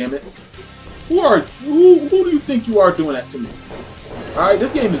clocking me, damn it. Who do you think you are doing that to me? Alright,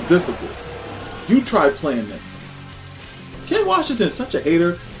 this game is difficult. You try playing this. Ken Washington's such a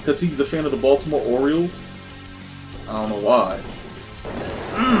hater because he's a fan of the Baltimore Orioles. I don't know why.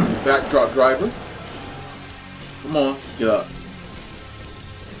 Backdrop driver. Come on, get up.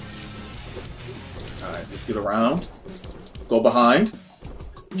 Alright, let's get around. Go behind.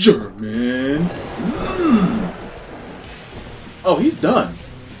 German. Oh, he's done.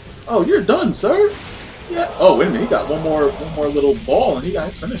 Oh, you're done, sir. Yeah. Oh, wait a minute. He got one more little ball, and he got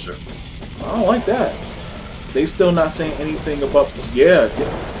his finisher. I don't like that. They still not saying anything about this. Yeah,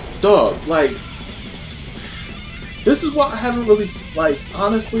 dog. Like, this is why I haven't really, like,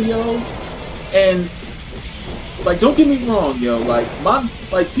 honestly, yo. And like, don't get me wrong, yo. Like,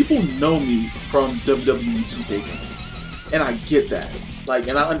 people know me from WWE 2K games, and I get that. Like,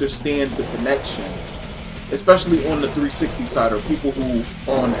 and I understand the connection, especially on the 360 side or people who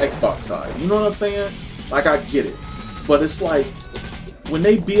are on the Xbox side. You know what I'm saying? Like, I get it. But it's like, when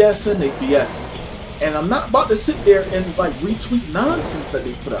they BSing, they BSing. And I'm not about to sit there and, like, retweet nonsense that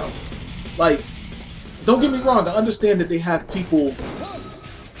they put out. Like, don't get me wrong, I understand that they have people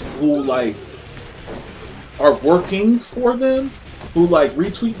who, like, are working for them, who, like,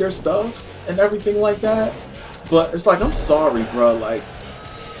 retweet their stuff and everything like that. But it's like, I'm sorry, bro. Like,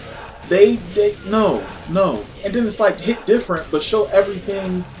 no. And then it's like, hit different, but show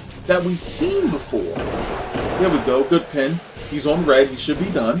everything that we've seen before. There we go, good pin. He's on red, he should be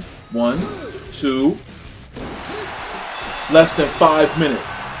done. 1, 2. Less than 5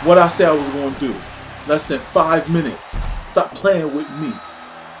 minutes. What I said I was going to do. Less than 5 minutes. Stop playing with me.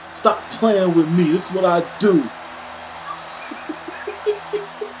 Stop playing with me. This is what I do.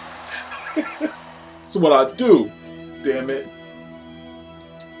 This is what I do. Damn it.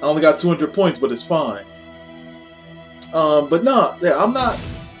 I only got 200 points, but it's fine. But no, yeah, I'm not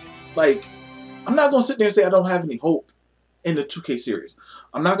going to sit there and say I don't have any hope in the 2K series.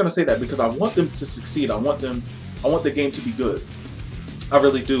 I'm not going to say that because I want them to succeed. I want the game to be good. I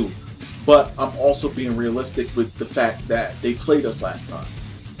really do. But I'm also being realistic with the fact that they played us last time.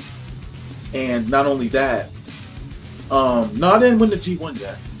 And not only that, no, I didn't win the G1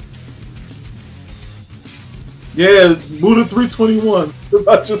 yet. Yeah, Mutoh 321s.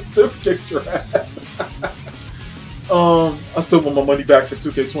 I just dip kicked your ass. I still want my money back for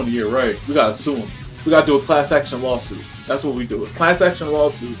 2K20 here, right? We gotta sue them. We gotta do a class action lawsuit. That's what we do. A class action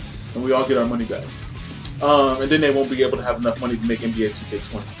lawsuit, and we all get our money back. And then they won't be able to have enough money to make NBA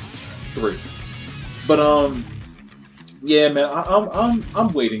 2K23. But yeah, man,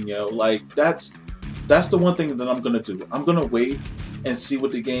 I'm waiting, yo. Like that's the one thing that I'm gonna do. I'm gonna wait and see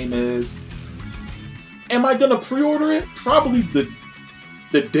what the game is. Am I gonna pre-order it? Probably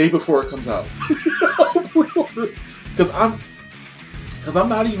the day before it comes out. I'll pre-order it because I'm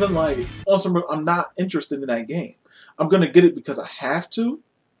not even like on some. I'm not interested in that game. I'm gonna get it because I have to.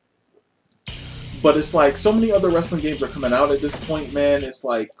 But it's like so many other wrestling games are coming out at this point, man. It's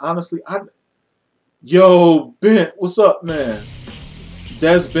like honestly, yo, Bent, what's up, man?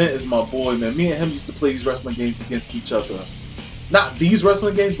 Des Bent is my boy, man. Me and him used to play these wrestling games against each other. Not these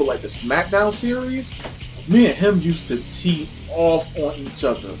wrestling games, but like the SmackDown series. Me and him used to tee off on each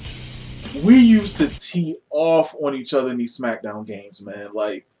other. We used to tee off on each other in these SmackDown games, man.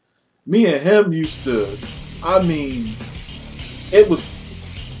 Like, me and him used to, I mean, it was,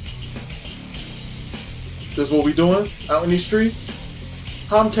 this is what we doing out in these streets?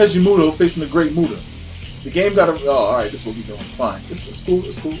 I'm Keiji Mutoh facing the great Mutoh. The game got to, oh, alright, this is what we doing. Fine. It's cool,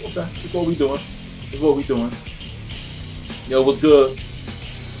 it's cool, okay. This is what we doing. This is what we doing. Yo, what's good?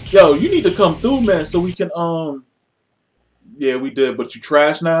 Yo, you need to come through, man, so we can, yeah, we did, but you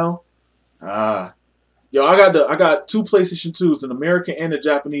trash now? Ah. Yo, I got 2 PlayStation 2s, an American and a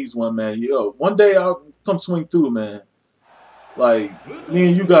Japanese one, man. Yo, one day I'll come swing through, man. Like, me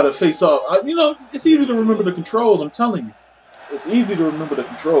and you gotta face off. You know, it's easy to remember the controls, I'm telling you. It's easy to remember the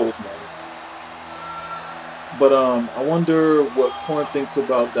controls, man. But, I wonder what Korn thinks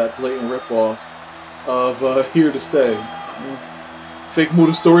about that blatant ripoff of Here to Stay. Fake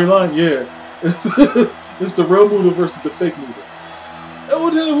Mutoh storyline? Yeah. It's the real Mutoh versus the fake Mutoh.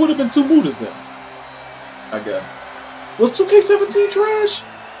 It would have been 2 Mutohs then, I guess. Was 2K17 trash?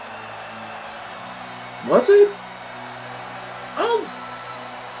 Was it?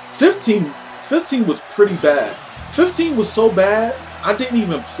 15 was pretty bad. 15 was so bad, I didn't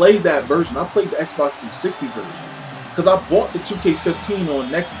even play that version. I played the Xbox 360 version. Because I bought the 2K15 on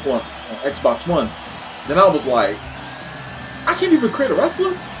Xbox One. Then I was like, I can't even create a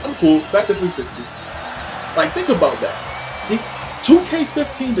wrestler? I'm cool. Back to 360. Like, think about that. The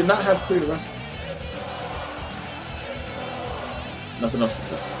 2K15 did not have create a wrestler. Nothing else to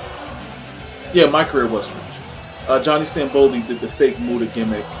say. Yeah, my career was trash. Johnny Stamboli did the fake Mutoh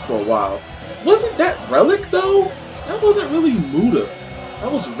gimmick for a while. Wasn't that Relic, though? That wasn't really Mutoh.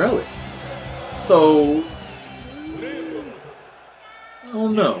 That was Relic. So, I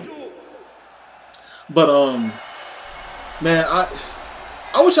don't know. But, man, I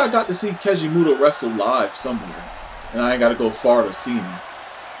wish I got to see Keiji Mutoh wrestle live somewhere. And I ain't got to go far to see him.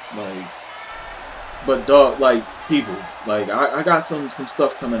 Like, but dog, like, people, like, I got some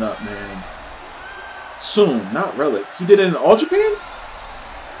stuff coming up, man. Soon, not Relic. He did it in All Japan?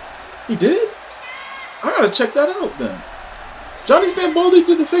 He did? I gotta check that out then. Johnny Stamboli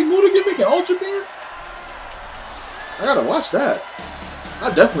did the fake Mutoh gimmick in All Japan? I gotta watch that. I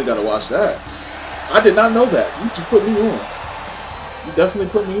definitely gotta watch that. I did not know that. You just put me on. You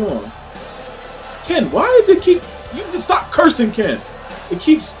definitely put me on. Ken, why did they keep... You just stop cursing, Ken. It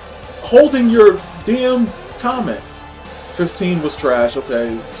keeps holding your damn comment. 15 was trash.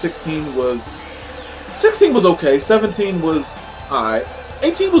 Okay. 16 was okay. 17 was alright.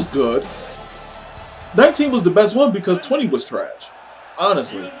 18 was good. 19 was the best one because 20 was trash.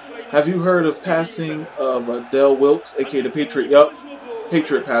 Honestly. Have you heard of passing of Dell Wilkes, aka the Patriot? Yup.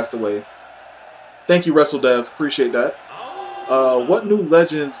 Patriot passed away. Thank you, WrestleDev. Appreciate that. What new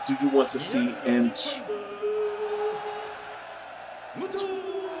legends do you want to see in...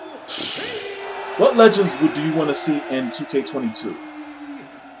 What legends do you want to see in 2K22?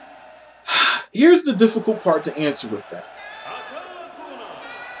 Here's the difficult part to answer with that.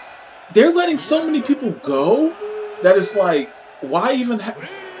 They're letting so many people go that it's like, why even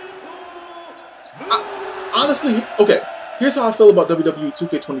honestly, okay, here's how I feel about WWE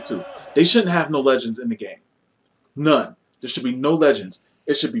 2K22. They shouldn't have no legends in the game. None. There should be no legends.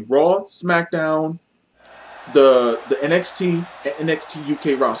 It should be Raw, SmackDown, the NXT, and NXT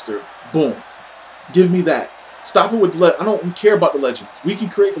UK roster. Boom. Give me that. Stop it with I don't care about the legends. We can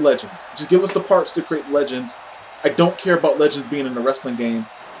create the legends. Just give us the parts to create legends. I don't care about legends being in the wrestling game.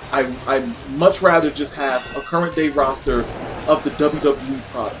 I'd much rather just have a current day roster of the WWE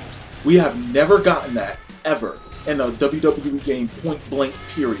product. We have never gotten that ever in a WWE game, point blank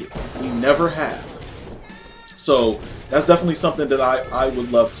period. We never have. So that's definitely something that I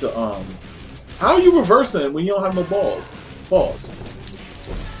would love to how are you reversing when you don't have no balls? Balls.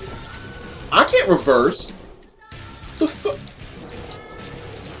 I can't reverse. The fuck?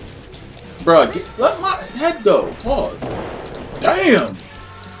 Bruh, let my head go. Pause. Damn.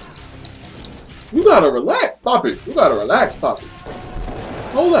 You gotta relax, Poppy. You gotta relax, Poppy.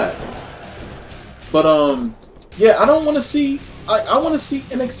 Hold that. But yeah, I don't want to see. I want to see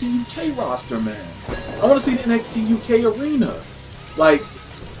NXT UK roster, man. I want to see the NXT UK arena. Like,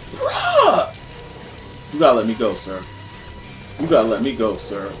 bruh. You gotta let me go, sir. You gotta let me go,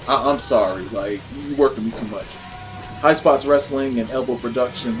 sir. I'm sorry. Like, you working me too much. High Spots Wrestling and Elbow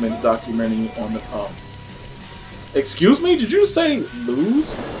Productions made a documentary on the Excuse me? Did you say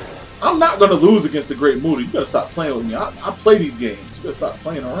lose? I'm not gonna lose against the Great Mutoh. You better stop playing with me. I play these games. You better stop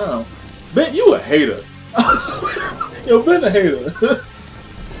playing around. Ben, you a hater. I swear. Yo, Ben a hater.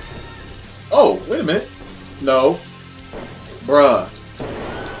 Oh, wait a minute. No. Bruh.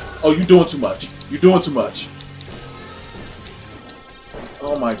 Oh, you doing too much. You doing too much.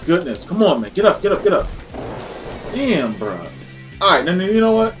 Oh my goodness. Come on, man. Get up, get up, get up. Damn, bruh. Alright, then you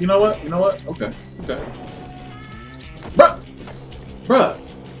know what? You know what? You know what? Okay. Okay. Bruh! Bruh.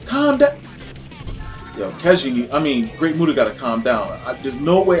 Calm down. Yo, Keiji, I mean, Great Mutoh gotta calm down. There's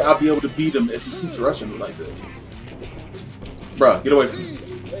no way I'll be able to beat him if he keeps rushing me like this. Bruh, get away from me.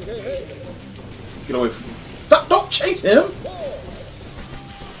 Get away from me. Stop! Don't chase him!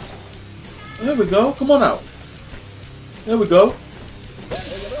 There we go. Come on out. There we go.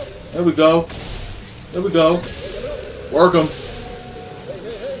 There we go. There we go. Work him.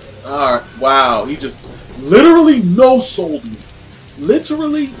 Alright. Wow. He just literally no-sold me.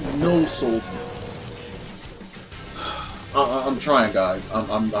 Literally no-sold me. I'm trying, guys.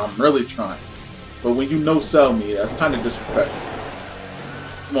 I'm really trying. But when you no-sell me, that's kind of disrespectful.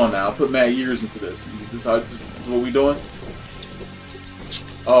 Come on now. I put mad years into this. This is what we doing?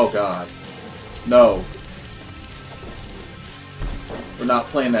 Oh, God. No. We're not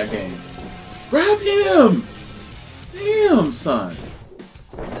playing that game. Grab him! Damn, son.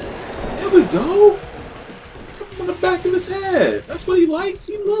 There we go. Grab him on the back of his head. That's what he likes.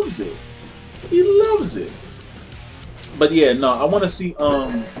 He loves it. He loves it. But yeah, no, I want to see,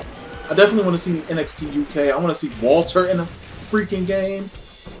 I definitely want to see NXT UK. I want to see Walter in a freaking game.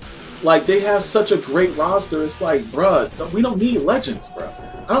 Like, they have such a great roster. It's like, bruh, we don't need legends, bruh.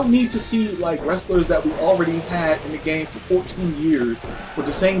 I don't need to see, like, wrestlers that we already had in the game for 14 years with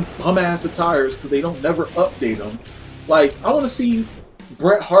the same bum-ass attires because they don't never update them. Like, I want to see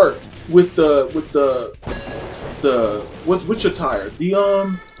Bret Hart with which attire?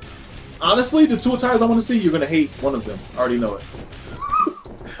 The, honestly, the two attires I want to see, you're going to hate one of them. I already know it.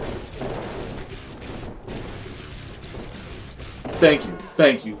 Thank you.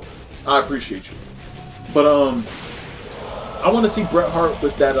 Thank you. I appreciate you. But, I want to see Bret Hart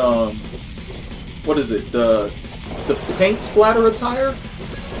with that, what is it? The paint splatter attire?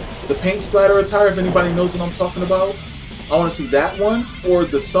 The paint splatter attire, if anybody knows what I'm talking about. I want to see that one, or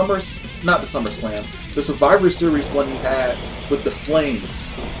the not the SummerSlam, the Survivor Series one he had with the flames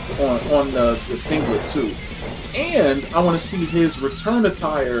on the singlet too. And I want to see his return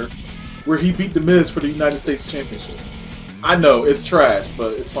attire where he beat The Miz for the United States Championship. I know, it's trash,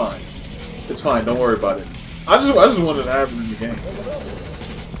 but it's fine. It's fine, don't worry about it. I just wanted to have it in the game.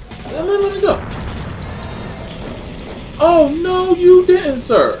 Let me go. Oh, no, you didn't,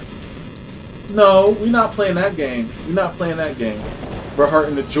 sir. No, we're not playing that game. We're not playing that game. Bret Hart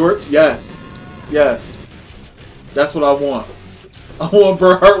in the jorts? Yes. Yes. That's what I want. I want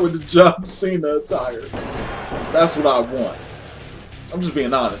Bret Hart with the John Cena attire. That's what I want. I'm just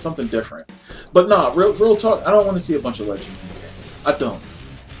being honest. Something different. But nah, real talk, I don't want to see a bunch of legends in the game. I don't.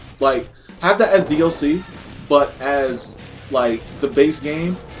 Like, have that as DLC, but as, like, the base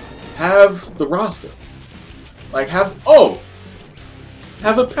game, have the roster. Like, have a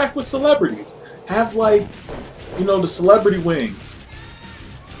pack with celebrities. Have, like, you know, the celebrity wing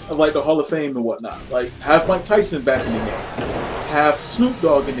of, like, the Hall of Fame and whatnot. Like, have Mike Tyson back in the game. Have Snoop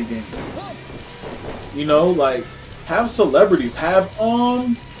Dogg in the game. You know, like, have celebrities. Have,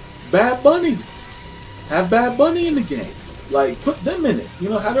 Bad Bunny. Have Bad Bunny in the game. Like, put them in it. You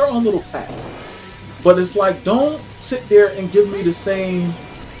know, have their own little pack. But it's like, don't sit there and give me the same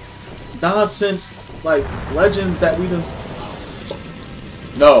nonsense, like, legends that we done...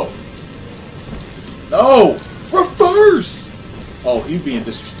 No. No! Reverse! Oh, he being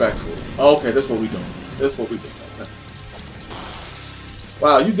disrespectful. Oh, okay, that's what we doing. That's what we doing. Okay.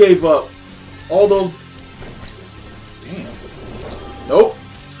 Wow, you gave up all those... Damn. Nope.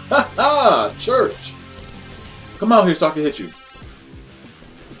 Ha-ha! Church. Come out here so I can hit you.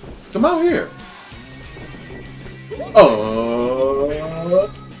 Come out here.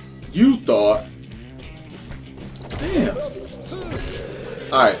 You thought. Damn.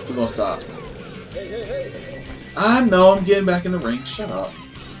 Alright, we're gonna stop. I know I'm getting back in the ring. Shut up.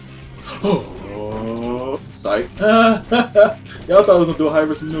 Oh, psych. Y'all thought I was gonna do a high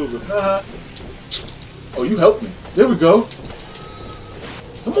risk maneuver. Oh, you helped me. There we go.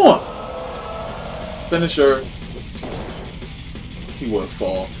 Come on. Finisher. He would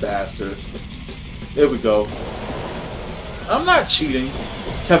fall, bastard. There we go. I'm not cheating.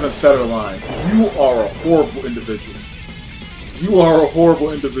 Kevin Federline, you are a horrible individual. You are a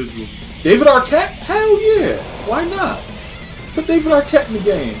horrible individual. David Arquette? Hell yeah. Why not? Put David Arquette in the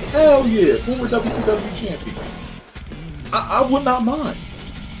game. Hell yeah. Former WCW champion. I would not mind.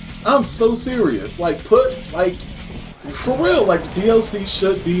 I'm so serious. Like, put, like, for real, like, the DLC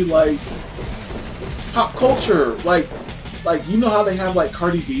should be, like, pop culture. Like, you know how they have, like,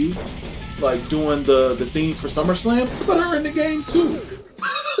 Cardi B, like, doing the theme for SummerSlam? Put her in the game, too.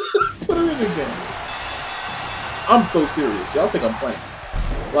 Put her in the game. I'm so serious. Y'all think I'm playing.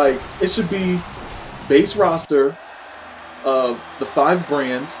 Like, it should be base roster of the 5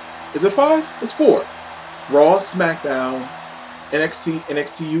 brands. Is it 5? It's 4. Raw, SmackDown, NXT,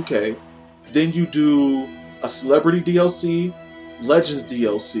 NXT UK. Then you do a Celebrity DLC, Legends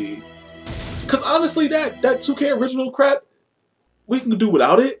DLC. Because honestly, that 2K original crap, we can do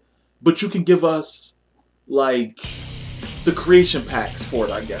without it. But you can give us, like, the creation packs for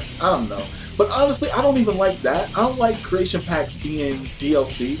it, I guess. I don't know. But honestly, I don't even like that. I don't like creation packs being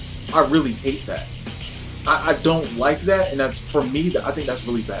DLC. I really hate that. I don't like that, and that's, for me, I think that's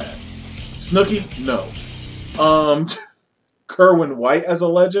really bad. Snooki, no. Kerwin White as a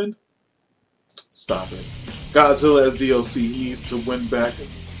legend? Stop it. Godzilla as DLC needs to win back.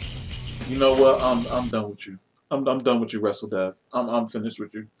 You know what? I'm done with you. I'm done with you, WrestleDev. I'm finished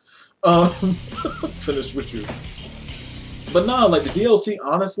with you. Finished with you. But no, like the DLC,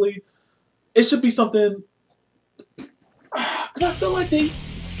 honestly, it should be something. Cause I feel like they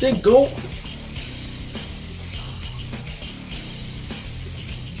go.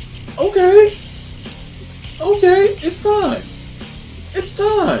 Okay, it's time. It's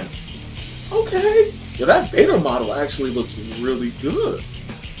time. Okay, yeah, that Vader model actually looks really good.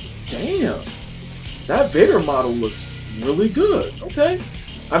 Damn, that Vader model looks really good. Okay,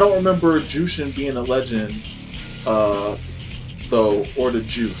 I don't remember Jushin being a legend, though, or the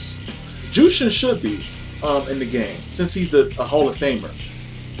Juice. Jushin should be in the game since he's a Hall of Famer.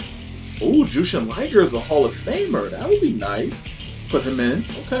 Ooh, Jushin Liger is a Hall of Famer. That would be nice. Put him in.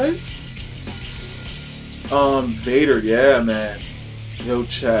 Okay. Vader, yeah, man. Yo,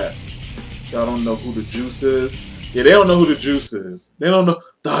 chat. Y'all don't know who the Juice is? Yeah, they don't know who the Juice is. They don't know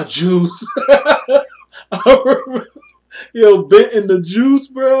the Juice. I remember, yo, Bent in the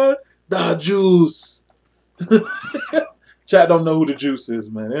Juice, bruh. The Juice. Chat don't know who the Juice is,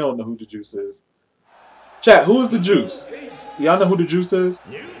 man. They don't know who the Juice is. Chat, who is the Juice? Y'all know who the Juice is?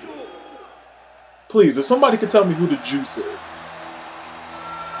 Please, if somebody could tell me who the Juice is.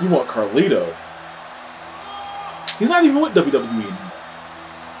 You want Carlito. He's not even with WWE anymore.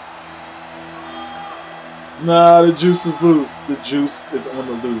 Nah, the Juice is loose. The Juice is on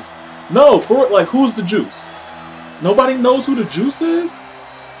the loose. No, for like, who's the Juice? Nobody knows who the Juice is?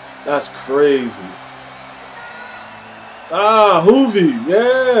 That's crazy. Ah, Hoovy.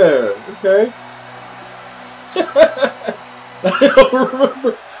 Yeah. Okay. I don't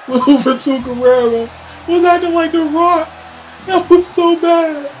remember when Juventud Guerrero was acting like The Rock. That was so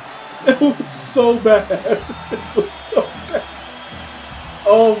bad. It was so bad. It was so bad.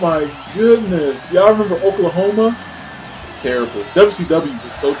 Oh my goodness. Y'all remember Oklahoma? Terrible. WCW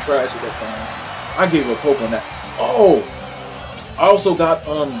was so trash at that time. I gave up hope on that. Oh! I also got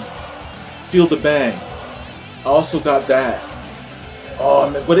Feel the Bang. I also got that. Oh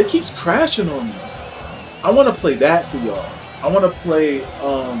man, but it keeps crashing on me. I want to play that for y'all. I want to play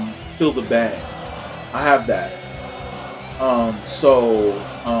Feel the Bang. I have that.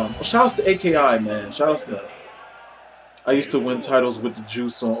 Shout outs to AKI, man. Shout outs to them. I used to win titles with the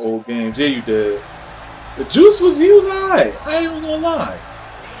juice on old games. Yeah, you did. The juice was used. I ain't even gonna lie.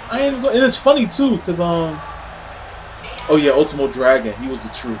 And it's funny too, cause oh yeah, Ultimo Dragon. He was the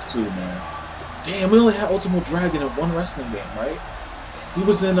truth too, man. Damn, we only had Ultimo Dragon in one wrestling game, right? He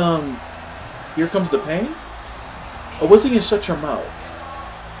was in Here Comes the Pain? Or was he in Shut Your Mouth?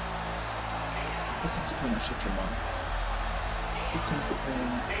 Here Comes the Pain or Shut Your Mouth? Here Comes the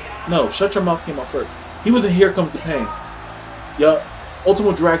Pain. No, Shut Your Mouth came out first. He was in Here Comes the Pain. Yup.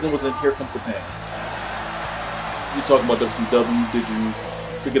 Ultimo Dragon was in Here Comes the Pain. You talking about WCW? Did you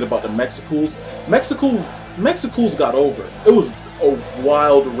forget about the Mexicals? Mexicals got over. It was a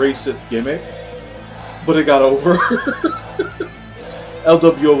wild racist gimmick, but it got over.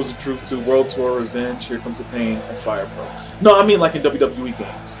 LWO was the truth too. World Tour, Revenge, Here Comes the Pain, and Fire Pro. No, I mean like in WWE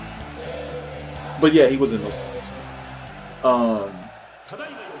games. But yeah, he was in those games.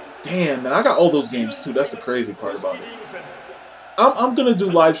 Damn, man, I got all those games too. That's the crazy part about it. I'm gonna do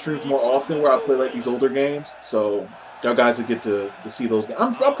live streams more often where I play like these older games, so y'all guys will get to see those games.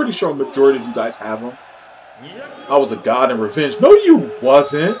 I'm pretty sure a majority of you guys have them. I was a god in Revenge. No, you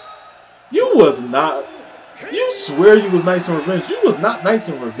wasn't. You was not. You swear you was nice in Revenge. You was not nice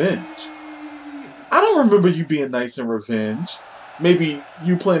in Revenge. I don't remember you being nice in Revenge. Maybe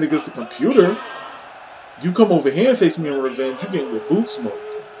you playing against the computer. You come over here and face me in Revenge, you getting your boots smoked.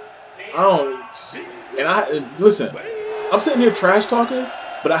 Listen, I'm sitting here trash talking,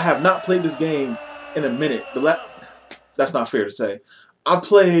 but I have not played this game in a minute. That's not fair to say. I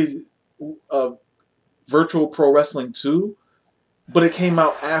played Virtual Pro Wrestling 2, but it came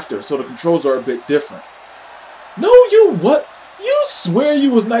out after, so the controls are a bit different. No, you what? You swear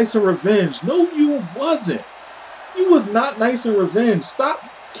you was nice in Revenge. No, you wasn't. You was not nice in Revenge. Stop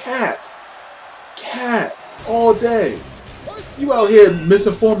cat all day. You out here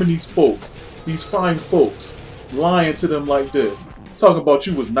misinforming these folks, these fine folks, lying to them like this. Talking about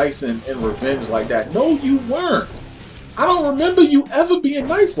you was nice in Revenge like that. No, you weren't. I don't remember you ever being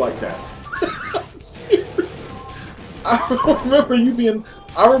nice like that. I'm serious. I remember you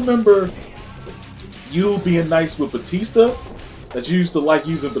being nice with Batista, that you used to like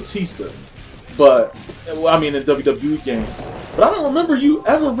using Batista. But, well, I mean in WWE games. But I don't remember you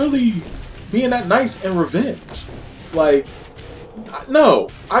ever really being that nice in Revenge. Like, no,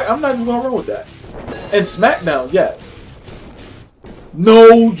 I'm not even gonna run with that. And SmackDown, yes.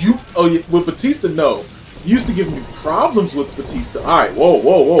 No, with Batista, no. You used to give me problems with Batista. Alright,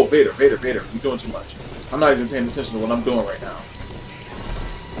 whoa, Vader, you're doing too much. I'm not even paying attention to what I'm doing right now.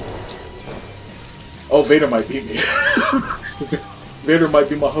 Oh, Vader might beat me. Vader might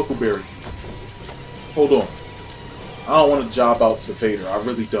be my Huckleberry. Hold on. I don't want to job out to Vader. I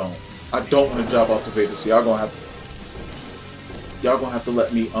really don't. I don't want to job out to Vader. So y'all gonna have to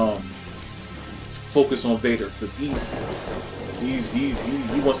let me focus on Vader, because he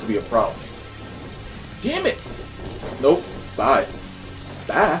wants to be a problem. Damn it! Nope. Bye.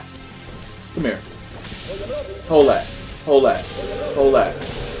 Come here. Hold that.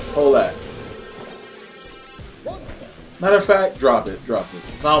 Matter of fact, drop it. Drop it!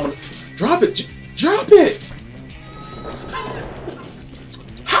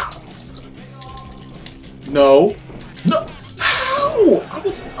 No. How?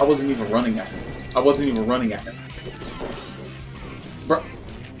 I wasn't even running at him. Bro.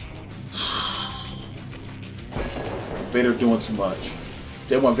 Vader doing too much.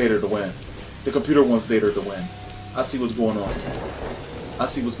 They want Vader to win. The computer wants Vader to win. I see what's going on.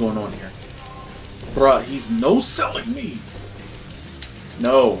 Here. Bruh, he's no-selling me.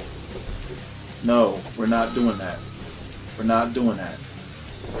 No, we're not doing that.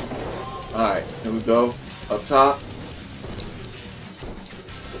 Alright, here we go. Up top.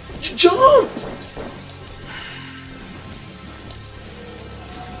 Jump!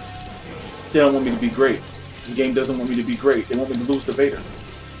 They don't want me to be great. This game doesn't want me to be great. They want me to lose to Vader.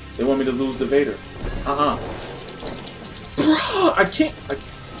 Bruh, I can't.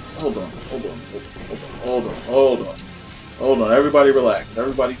 Hold on. Everybody relax.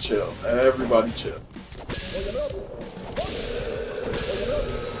 Everybody chill.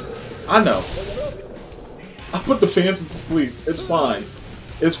 I know. I put the fans to sleep. It's fine.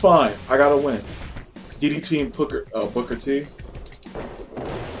 It's fine. I gotta win. DDT and Booker T.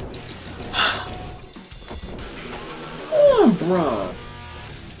 Come on, bruh.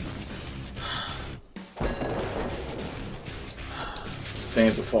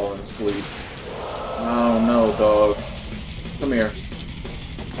 Fans are falling asleep. I don't know, dog. Come here.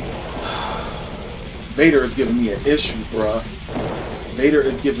 Vader is giving me an issue, bruh. Vader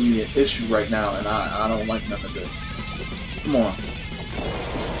is giving me an issue right now, and I don't like none of this. Come on.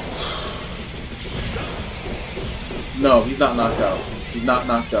 No, he's not knocked out. He's not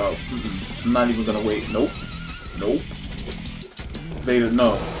knocked out. I'm not even gonna wait. Nope. Nope. Vader,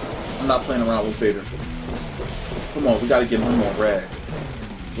 no. I'm not playing around with Vader. Come on, we gotta get him on red.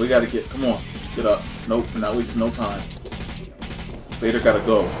 We gotta get, come on, get up. Nope, we're not wasting no time. Vader gotta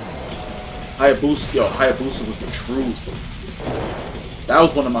go. Hayabusa, yo, Hayabusa was the truth. That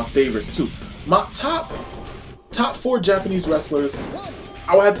was one of my favorites too. My top 4 Japanese wrestlers,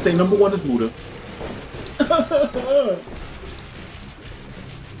 I would have to say number 1 is Mutoh.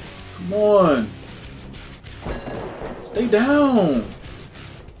 Come on. Stay down.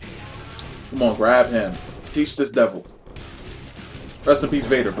 Come on, grab him. Teach this devil. Rest in peace,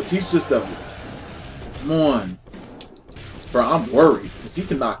 Vader, but teach this devil. Come on. Bro, I'm worried, because he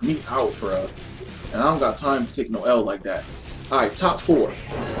can knock me out, bro. And I don't got time to take no L like that. Alright, top 4.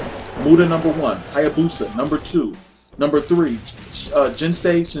 Mutoh number 1. Hayabusa number 2. Number 3.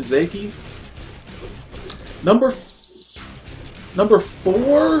 Jinsei Shinzeki. Number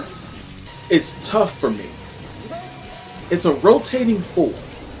 4 is tough for me. It's a rotating 4.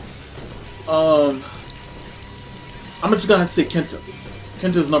 I'm just gonna have to say Kenta.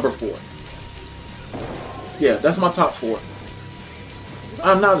 Kenta's number 4. Yeah, that's my top 4.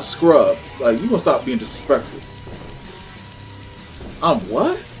 I'm not a scrub. Like, you gonna stop being disrespectful. I'm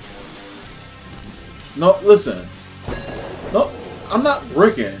what? No, listen. No, I'm not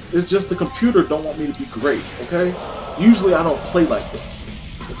breaking. It's just the computer don't want me to be great, okay? Usually I don't play like this.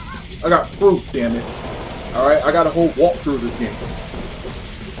 I got proof, damn it. Alright, I got a whole walkthrough of this game.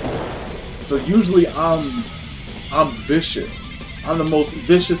 So usually I'm vicious. I'm the most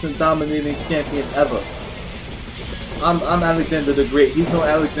vicious and dominating champion ever. I'm Alexander the Great. He's no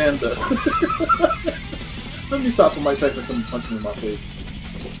Alexander. Let me stop for Mike Tyson coming punch me in my face.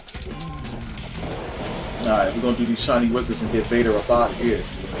 Alright, we're gonna do these shiny wizards and get Vader up out of here.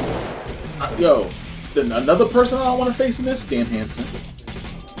 Yo, then another person I don't want to face in this, Stan Hansen.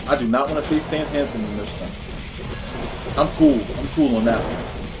 I do not want to face Stan Hansen in this one. I'm cool on that one.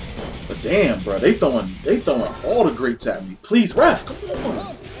 But damn, bro, they throwing all the greats at me. Please, ref, come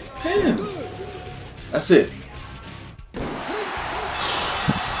on, pin. That's it.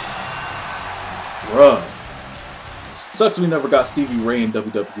 Bruh. Sucks we never got Stevie Ray in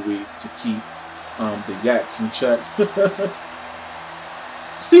WWE to keep the Yaks in check.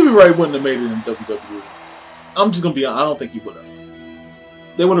 Stevie Ray wouldn't have made it in WWE. I'm just gonna be honest, I don't think he would have.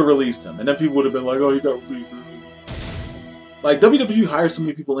 They would have released him, and then people would have been like, oh, he got released. Like, WWE hires so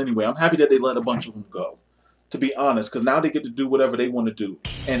many people anyway. I'm happy that they let a bunch of them go, to be honest, because now they get to do whatever they want to do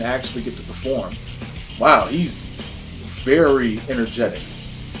and actually get to perform. Wow, he's very energetic,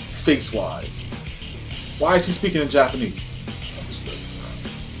 face-wise. Why is he speaking in Japanese?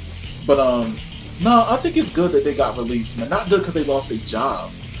 But, no, I think it's good that they got released, man. Not good because they lost their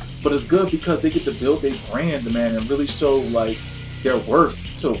job, but it's good because they get to build their brand, man, and really show, like, their worth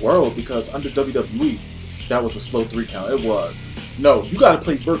to the world, because under WWE, that was a slow 3 count. It was. No, you got to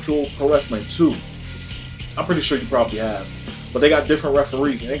play Virtual Pro Wrestling too. I'm pretty sure you probably have. But they got different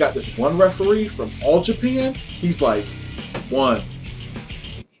referees, and they got this one referee from All Japan. He's like 1,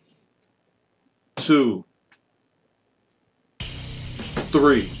 2,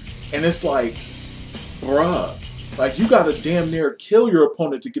 3, and it's like, bruh, like you got to damn near kill your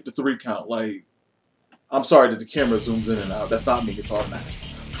opponent to get the 3 count. Like, I'm sorry that the camera zooms in and out. That's not me. It's automatic.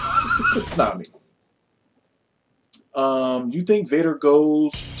 It's not me. You think Vader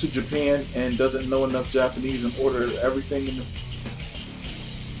goes to Japan and doesn't know enough Japanese and order everything in the...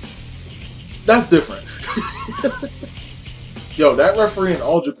 That's different. Yo, that referee in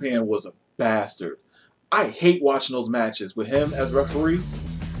All Japan was a bastard. I hate watching those matches with him as referee.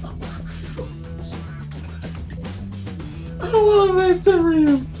 I don't want to face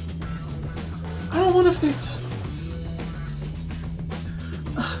him. I don't want to face him.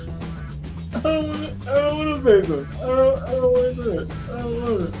 I don't want to face him. I don't want to do it. I don't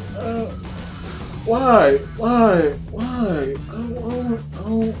want it. Why?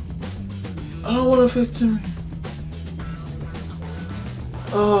 I don't want to face Timmy.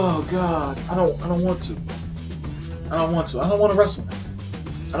 Oh God, I don't want to. I don't want to. I don't want to wrestle him.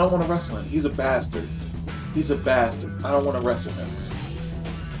 I don't want to wrestle him. He's a bastard. He's a bastard. I don't want to wrestle him.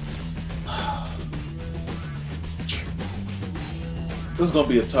 This is gonna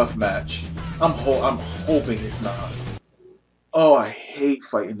be a tough match. I'm hoping it's not. Oh, I hate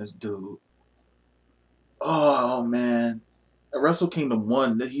fighting this dude. Oh man, at Wrestle Kingdom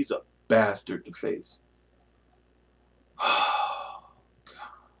 1, he's a bastard to face.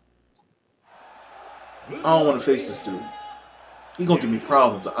 I don't want to face this dude. He's gonna give me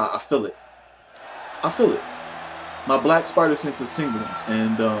problems. I feel it. I feel it. My black spider sense is tingling,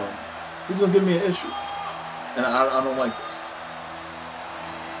 and he's gonna give me an issue, and I don't like this.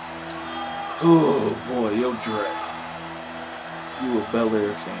 Oh boy, yo Dre, you a Bel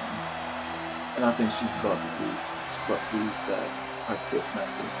Air fan, and I think she's about to lose that I quit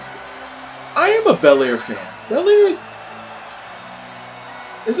match. I am a Bel Air fan. Bel Air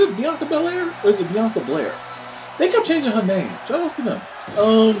is it Bianca Belair or is it Bianca Blair? They kept changing her name. Shout out to them.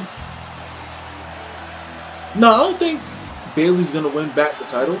 No, I don't think Bayley's gonna win back the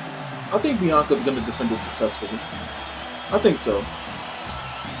title. I think Bianca's gonna defend it successfully. I think so.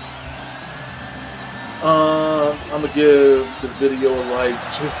 I'm gonna give the video a like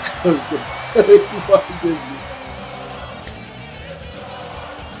just because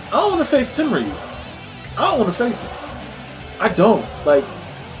I don't want to face Tenryu. I don't want to face him. I don't. Like,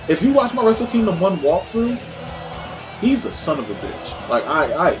 if you watch my Wrestle Kingdom 1 walkthrough, he's a son of a bitch. Like,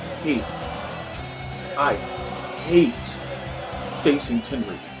 I hate facing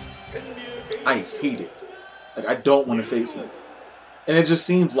Tenryu. I hate it. Like, I don't want to face him. And it just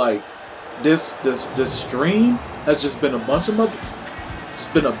seems like this stream has just been a bunch of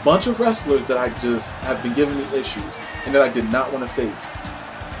wrestlers that I just have been giving me issues and that I did not want to face.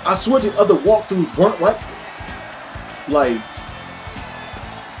 I swear the other walkthroughs weren't like this. Like,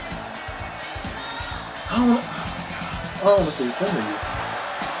 I don't want to face Tenryu.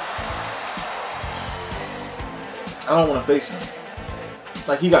 I don't want to face him.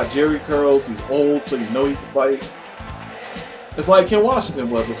 Like, he got Jerry curls, he's old, so you know he can fight. It's like Ken Washington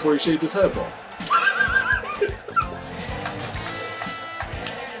was before he shaved his head bald.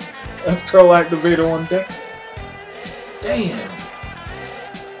 That's curl activator on deck. Damn.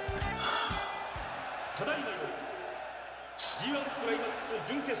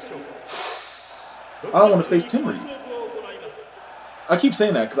 I don't want to face Tenryu. I keep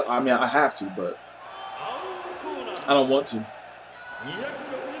saying that because I mean I have to, but I don't want to.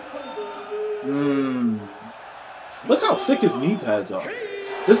 Look how thick his knee pads are.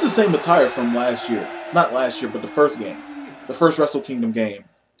 This is the same attire from last year. Not last year, but the first game. The first Wrestle Kingdom game.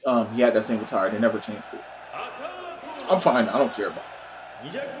 He had that same attire. They never changed it. I'm fine. I don't care about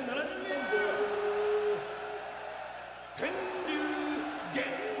it.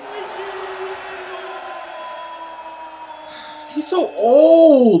 He's so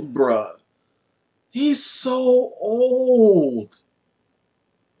old, bruh. He's so old.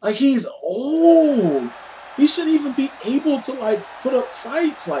 Like, he's old. He shouldn't even be able to, like, put up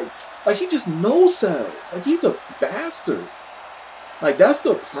fights. Like he just no-sells. Like, he's a bastard. Like, that's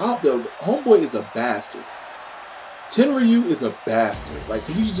the problem. Homeboy is a bastard. Tenryu is a bastard. Like,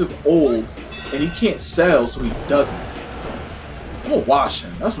 he's just old, and he can't sell, so he doesn't. I'm gonna wash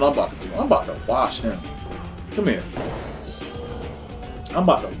him. That's what I'm about to do. I'm about to wash him. Come here. I'm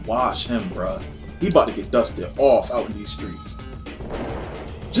about to wash him, bruh. He about to get dusted off out in these streets.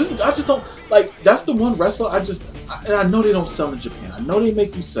 I just don't, like, that's the one wrestler and I know they don't sell in Japan. I know they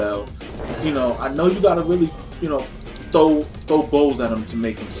make you sell. You know, I know you gotta really, you know, throw bows at him to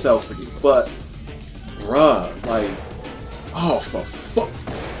make him sell for you. But, bruh, like, oh, for fuck.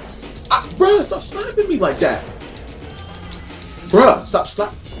 Bruh, stop slapping me like that. Bruh,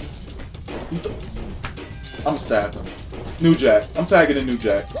 stop. I'm stabbing him. New Jack. I'm tagging in New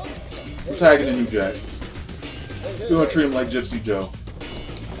Jack. I'm tagging in New Jack. We're gonna treat him like Gypsy Joe.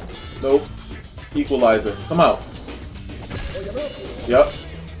 Nope. Equalizer. Come out. Yep.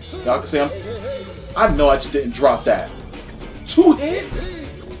 Y'all can see him. I know I just didn't drop that. 2 hits?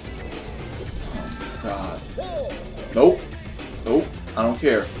 Oh my god. Nope. Nope. I don't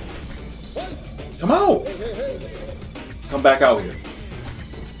care. Come out. Come back out here.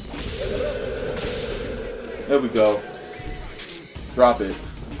 There we go. Drop it.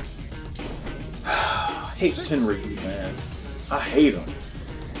 I hate Tenryu, man. I hate him.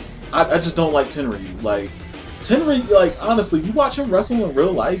 I just don't like Tenryu. Like, Tenryu, like, honestly, you watch him wrestle in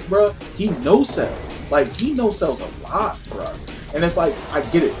real life, bruh, he no-sells. Like, he no-sells a lot, bruh. And it's like, I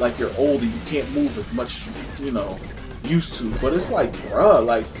get it, like, you're old and you can't move as much as you know, used to. But it's like, bruh,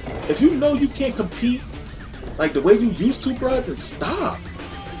 like, if you know you can't compete like the way you used to, bruh, then stop.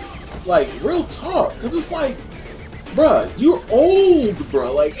 Like, real talk. Because it's like, bruh, you're old,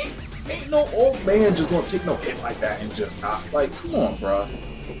 bruh. Like, ain't no old man just gonna take no hit like that and just not. Like, come on,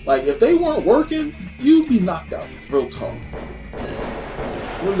 bruh. Like, if they weren't working, you'd be knocked out. Real talk.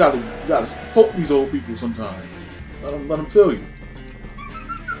 You gotta poke these old people sometimes. Let them feel you.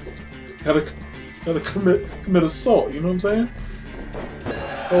 Gotta commit assault. You know what I'm saying?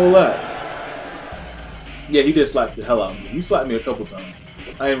 All that. Yeah, he did slap the hell out of me. He slapped me a couple times.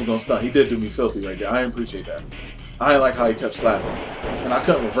 I ain't even gonna stunt. He did do me filthy right there. I didn't appreciate that. I didn't like how he kept slapping. And I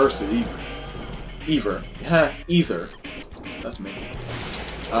couldn't reverse it either. Either. That's me.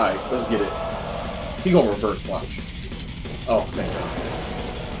 Alright, let's get it. He gonna reverse, watch. Oh, thank God.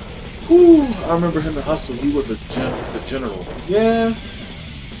 Whew, I remember him in Hustle. He was the general. Yeah.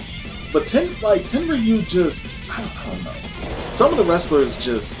 But Tenryu just, I don't know. Some of the wrestlers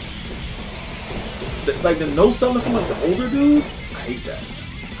just, like the no selling from like the older dudes, I hate that.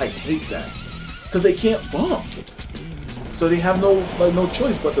 I hate that. Because they can't bump. So they have no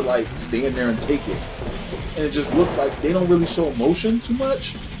choice but to like stand there and take it. And it just looks like they don't really show emotion too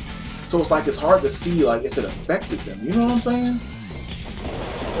much. So it's like it's hard to see like if it affected them. You know what I'm saying?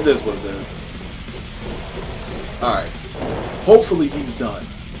 It is what it is. Alright. Hopefully he's done.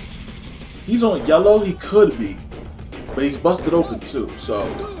 He's on yellow, he could be. But he's busted open too, so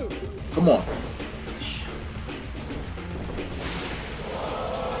come on.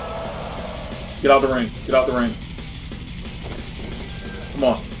 Get out the ring. Get out the ring. Come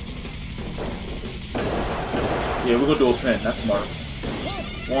on. Yeah, we're gonna do a pin. That's smart.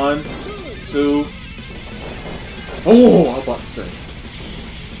 1, 2. Oh, I was about to say.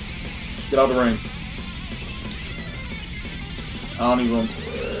 Get out the ring. I don't even.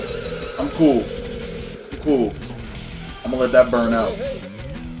 I'm cool. I'm cool. I'm gonna let that burn out.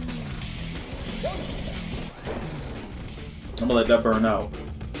 I'm gonna let that burn out.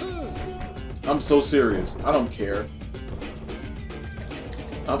 I'm so serious. I don't care.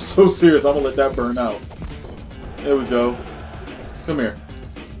 I'm so serious. I'm gonna let that burn out. There we go. Come here.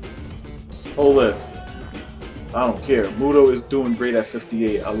 Hold this. I don't care. Mutoh is doing great at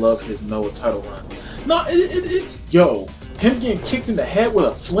 58. I love his Noah title run. No, it's yo. Him getting kicked in the head with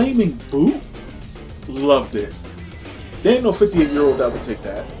a flaming boot. Loved it. There ain't no 58-year-old that would take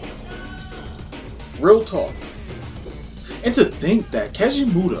that. Real talk. And to think that Keiji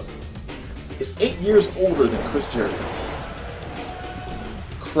Mutoh is 8 years older than Chris Jericho.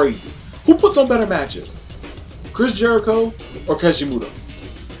 Crazy. Who puts on better matches? Chris Jericho or Keiji Mutoh?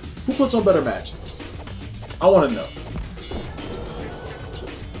 Who puts on better matches? I want to know.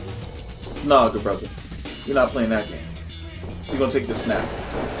 Nah, good brother. You're not playing that game. You're going to take the snap.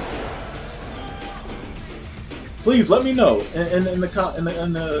 Please let me know in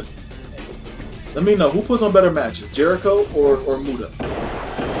the let me know who puts on better matches, Jericho or Mutoh.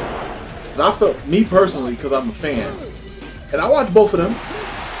 Because I felt, me personally, because I'm a fan, and I watch both of them.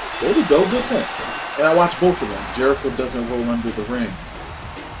 There we go, good thing. And I watch both of them. Jericho doesn't roll under the ring.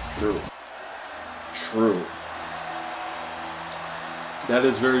 True. True. That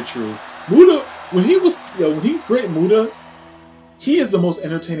is very true. Mutoh, when he's great, Mutoh, he is the most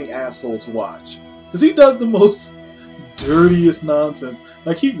entertaining asshole to watch. Because he does the most dirtiest nonsense.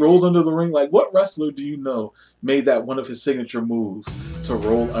 Like, he rolls under the ring. Like, what wrestler do you know made that one of his signature moves to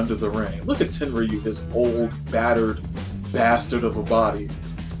roll under the ring? Look at Tenryu, this old, battered bastard of a body.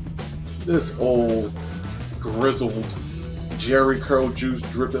 This old, grizzled, Jerry curl juice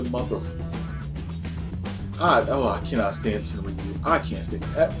dripping motherfucker. I cannot stand Tenryu. I can't stand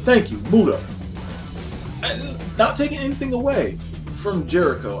that. Thank you, Mutoh. Not taking anything away from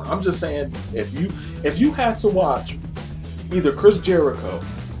Jericho. I'm just saying, if you had to watch either Chris Jericho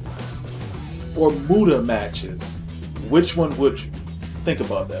or Mutoh matches, which one would you? Think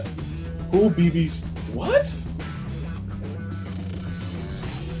about that. Who BB's what?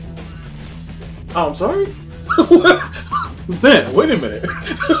 Oh, I'm sorry? Man, wait a minute.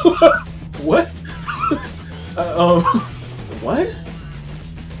 What? What?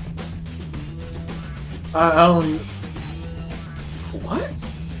 I don't even...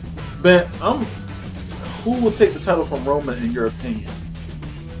 What? Ben, who will take the title from Roman in your opinion?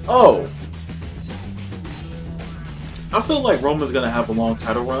 Oh. I feel like Roman's gonna have a long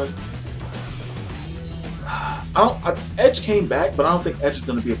title run. Edge came back, but I don't think Edge is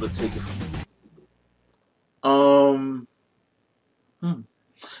gonna be able to take it from him.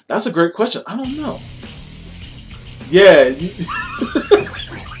 That's a great question. I don't know. Yeah.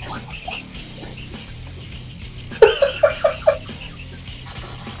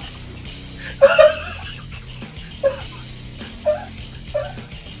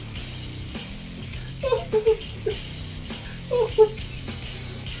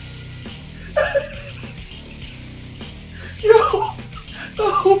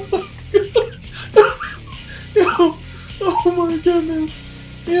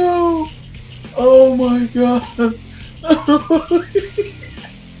 Oh my god.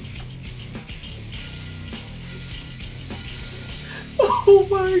 Oh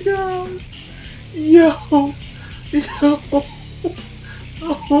my god. Yo. Yo.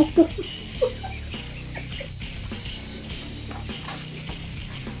 Oh.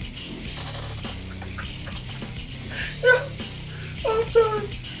 I'm done.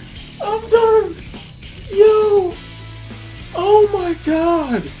 I'm done. Yo. Oh my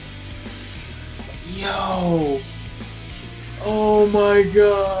god. Yo. Oh my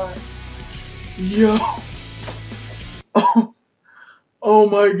god. Yo. Oh. Oh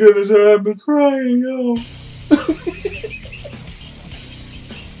my goodness, I've been crying, yo.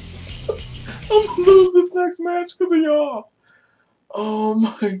 I'm gonna lose this next match because of y'all. Oh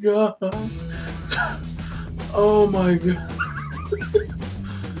my god. Oh my god.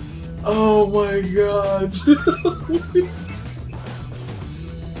 Oh my god.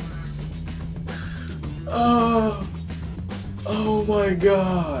 Oh my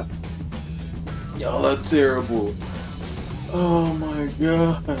god. Y'all are terrible. Oh my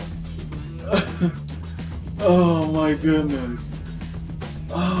god. Oh my goodness.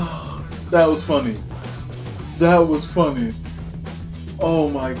 Oh, that was funny. That was funny. Oh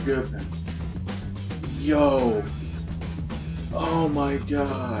my goodness. Yo. Oh my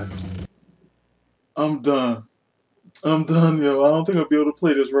god. I'm done. I'm done, yo. I don't think I'll be able to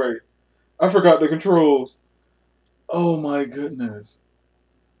play this right. I forgot the controls. Oh my goodness.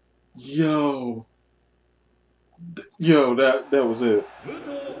 Yo. Yo, that was it.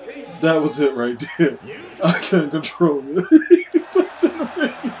 That was it right there. I couldn't control it.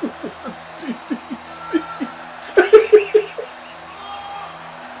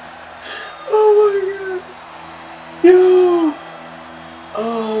 Oh my god. Yo.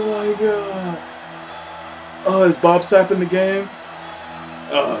 Oh my god. Oh, is Bob Sapp in the game?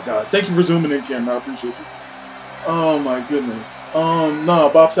 Oh god. Thank you for zooming in, Cameron. I appreciate you. Oh my goodness. No,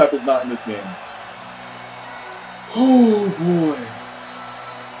 Bob Sapp is not in this game. Oh boy.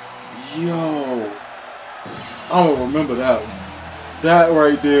 Yo. I'm gonna remember that one. That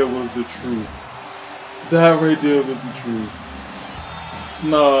right there was the truth. That right there was the truth.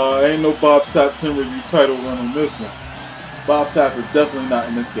 Nah, ain't no Bob Sapp 10 review title run on this one. Bob Sapp is definitely not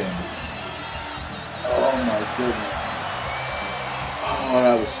in this game. Oh my goodness. Oh,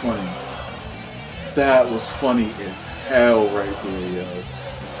 that was funny. That was funny as hell right there,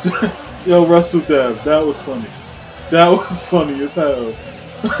 yo. Yo, Russell Dev, that was funny. That was funny as hell.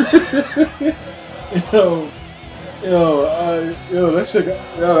 That shit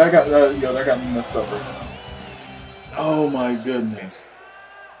got, that got me messed up right now. Oh my goodness.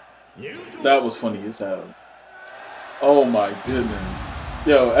 That was funny as hell. Oh my goodness.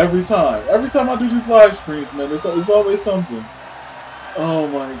 Yo, every time I do these live streams, man, it's always something. Oh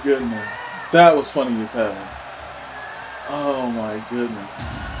my goodness. That was funny as hell. Oh my goodness.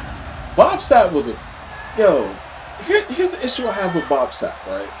 Bob Sapp was a... Yo, here's the issue I have with Bob Sapp,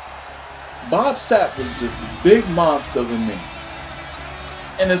 right? Bob Sapp was just a big monster of a man.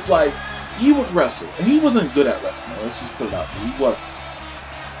 And it's like, he would wrestle. And he wasn't good at wrestling. Let's just put it out there. He wasn't.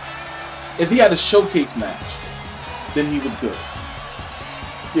 If he had a showcase match, then he was good.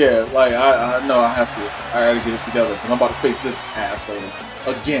 Yeah, like, I know I gotta get it together because I'm about to face this asshole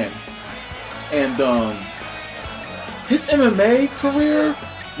again. And, his MMA career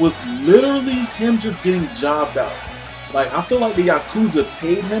was literally him just getting jobbed out. Like, I feel like the Yakuza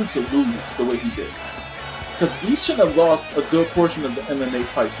paid him to lose the way he did. Because he shouldn't have lost a good portion of the MMA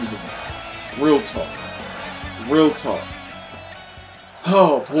fights he was in. Real talk. Real talk.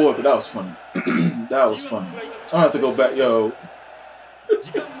 Oh, boy, but that was funny. That was funny. I'm gonna have to go back, yo.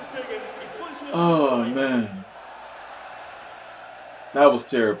 Oh, man. That was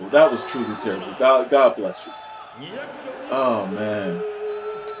terrible. That was truly terrible. God bless you. Oh, man.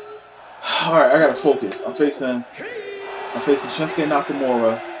 Alright, I gotta focus. I'm facing Shinsuke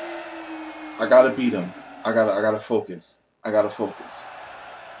Nakamura. I gotta beat him. I gotta focus. I gotta focus.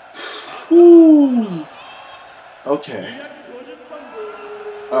 Whew. Okay.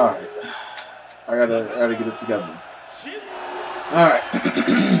 Alright. I gotta get it together. Alright.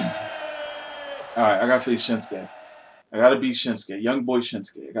 Alright, I gotta face Shinsuke. I gotta beat Shinsuke. Young boy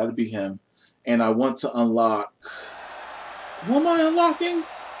Shinsuke. I gotta beat him. And I want to unlock... Who am I unlocking?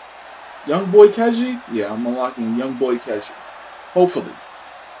 Young boy Keiji? Yeah, I'm unlocking young boy Keiji. Hopefully.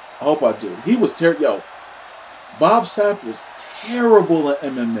 I hope I do. He was terrible. Yo, Bob Sapp was terrible at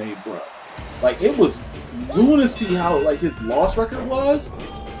MMA, bro. Like, it was lunacy how, like, his loss record was.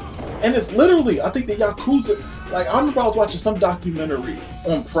 And it's literally, I think the Yakuza... Like, I remember I was watching some documentary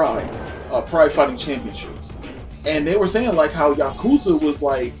on Pride. Pride Fighting Championships. And they were saying, like, how Yakuza was,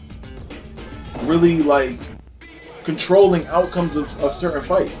 like... really like controlling outcomes of certain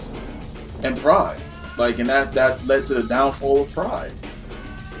fights, and Pride. Like, and that led to the downfall of Pride.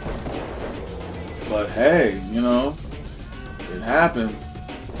 But hey, you know, it happens.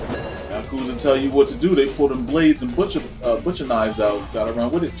 Yakuza tell you what to do. They pull them blades and butcher knives out. You gotta run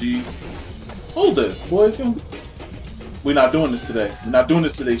with it, G's. Hold this, boy. We're not doing this today. We're not doing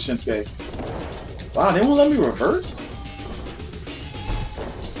this today, Shinsuke. Wow, they won't let me reverse?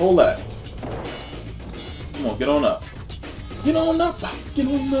 Hold that. Come on, get on up. Get on up. Get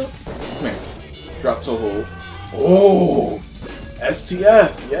on up. Come here. Drop toe hold. Oh!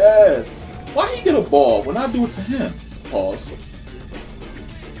 STF, yes! Why do you get a ball when I do it to him? Pause.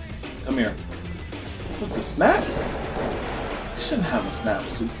 Come here. What's the snap? Shouldn't have a snap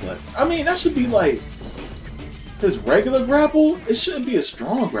suplex. I mean, that should be like his regular grapple. It shouldn't be a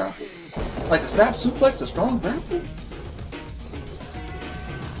strong grapple. Like a snap suplex, a strong grapple?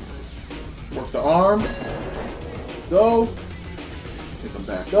 Work the arm. Go. Pick him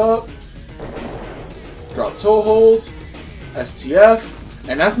back up. Drop toe hold. STF.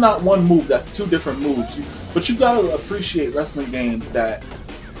 And that's not one move, that's two different moves. But you gotta appreciate wrestling games that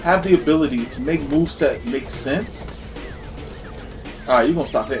have the ability to make moveset make sense. Alright, you're gonna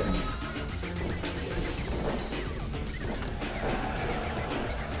stop hitting me.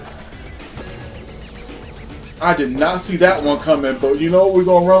 I did not see that one coming, but you know, we're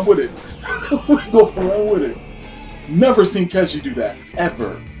gonna run with it. We're gonna run with it. Never seen Keiji do that,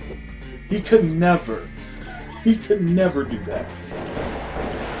 ever. He could never do that.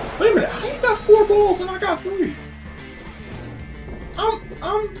 Wait a minute, how you got 4 balls and I got 3?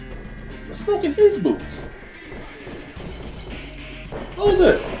 I'm smoking his boots. Hold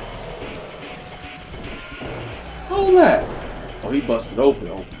this. Hold that. Oh, he busted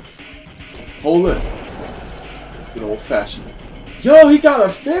open. Hold this. Good old fashioned. Yo, he got a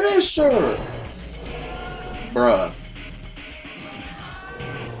finisher. Bruh.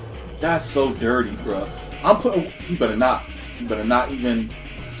 That's so dirty, bruh. I'm putting. You better not. You better not even.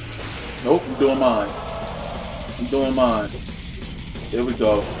 Nope, I'm doing mine. I'm doing mine. There we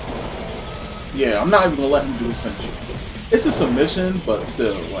go. Yeah, I'm not even gonna let him do his finisher. It's a submission, but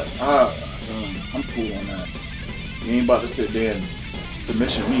still, like, I'm cool on that. You ain't about to sit there and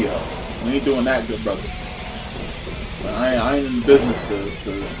submission me up. We ain't doing that, good brother. But I ain't in the business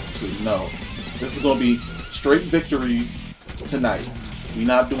to know. This is gonna be straight victories tonight. We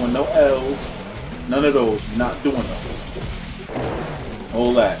not doing no L's, none of those. We're not doing those.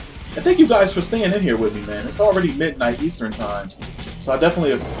 All that. And thank you guys for staying in here with me, man. It's already midnight Eastern time, so I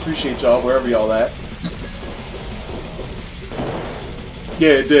definitely appreciate y'all wherever y'all at.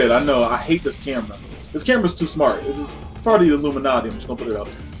 Yeah, it did. I know. I hate this camera. This camera's too smart. It's part of the Illuminati. I'm just gonna put it up.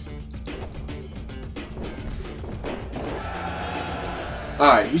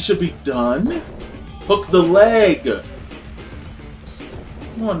 Alright, he should be done. Hook the leg.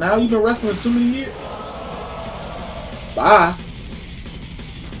 Come on now, you've been wrestling too many years. Bye.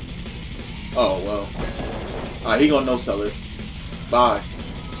 Oh, well. Alright, he gonna no-sell it. Bye.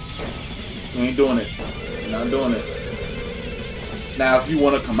 We ain't doing it. We're not doing it. Now, if you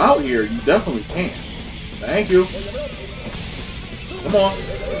want to come out here, you definitely can. Thank you. Come on.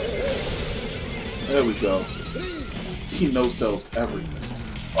 There we go. He no-sells everything.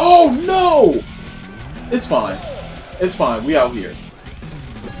 Oh, no! It's fine. It's fine. We out here.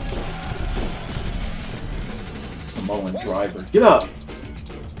 Samoan driver. Get up!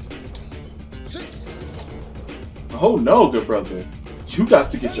 Oh, no, good brother. You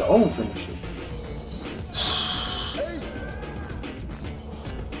got to get your own finisher.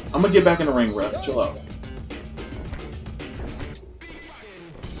 I'm gonna get back in the ring, rep. Chill out.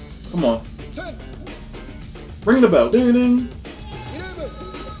 Come on. Ring the bell. Ding ding.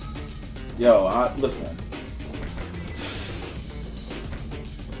 Yo, listen.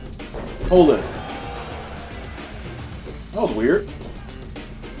 Hold this. That was weird.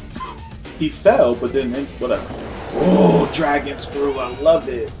 He fell, but then whatever. Oh, dragon screw. I love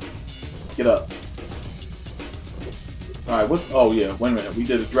it. Get up. Alright, what? Oh, yeah, wait a minute. We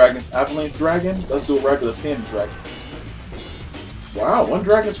did a dragon, avalanche dragon? Let's do a regular standing dragon. Wow, one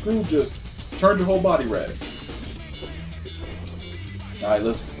dragon screw just turned your whole body red. Alright,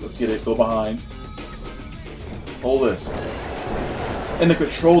 let's get it. Go behind. Hold this. And the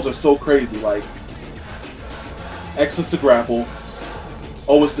controls are so crazy. Like, X is to grapple.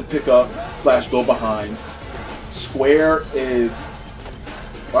 O is to pick up. Slash go behind. Square is...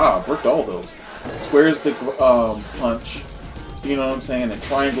 Wow, I worked all those. Square is the punch, you know what I'm saying, and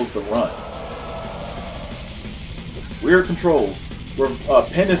triangle is the run. Weird controls.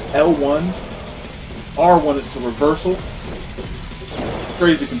 Pin is L1, R1 is to reversal.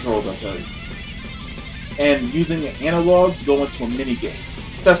 Crazy controls, I tell you. and using the analogs go into a mini game.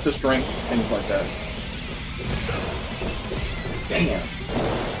 Test the strength, things like that. Damn.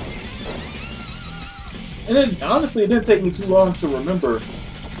 And then, honestly, it didn't take me too long to remember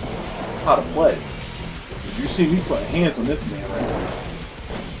how to play. You see me putting hands on this man right now.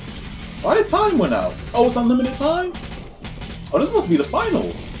 Why did time went out? Oh, it's unlimited time? Oh, this must be the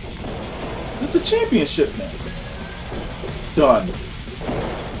finals. This is the championship now. Done.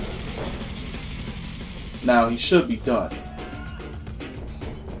 Now he should be done.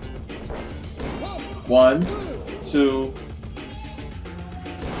 1, 2.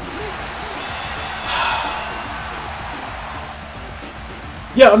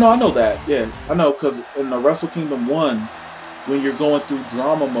 Yeah, no, I know that. Yeah, I know, because in the Wrestle Kingdom 1, when you're going through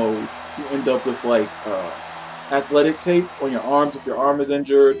drama mode, you end up with like athletic tape on your arms if your arm is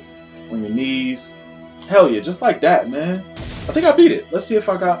injured, on your knees. Hell yeah, just like that, man. I think I beat it. Let's see if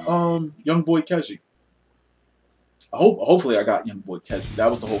I got young boy Keiji. Hopefully I got young boy Keiji.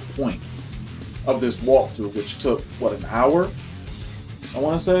 That was the whole point of this walkthrough, which took what, an hour? I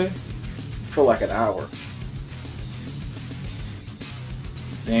want to say for like an hour.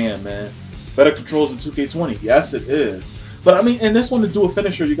 Damn, man. Better controls in 2K20. Yes, it is. But I mean, in this one, to do a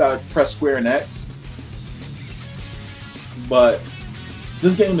finisher, you gotta press square and X. But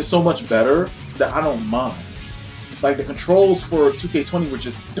this game is so much better that I don't mind. Like, the controls for 2K20 were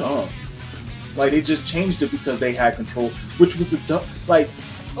just dumb. Like, they just changed it because they had control, which was the dumb. Like,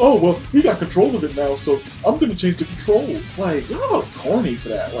 oh, well, we got control of it now, so I'm gonna change the controls. Like, y'all are corny for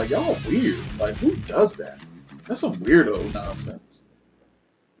that. Like, y'all weird. Like, who does that? That's some weirdo nonsense.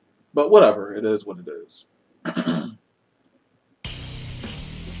 But whatever, it is what it is.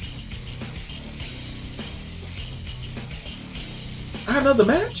 I had another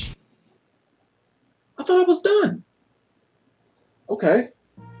match? I thought I was done. Okay.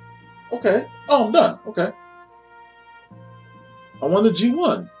 Okay. Oh, I'm done. Okay. I won the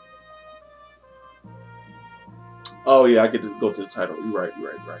G1. Oh, yeah, I get to go to the title. You're right,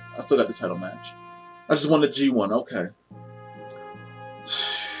 you're right, you're right. I still got the title match. I just won the G1. Okay.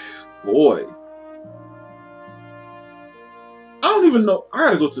 Boy. I don't even know. I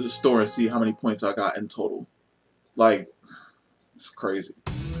gotta go to the store and see how many points I got in total. Like, it's crazy.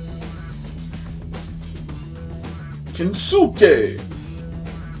 Kensuke!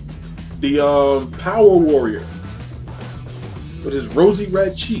 The, Power Warrior. With his rosy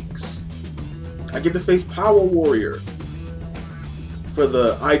red cheeks. I get to face Power Warrior for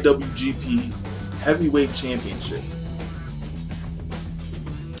the IWGP Heavyweight Championship.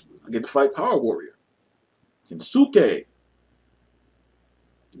 I get to fight Power Warrior. Kensuke.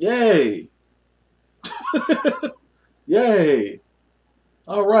 Yay. Yay.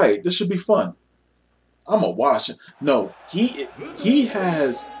 Alright, this should be fun. I'm gonna watch it. No, he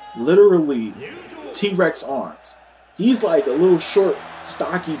has literally T-Rex arms. He's like a little short,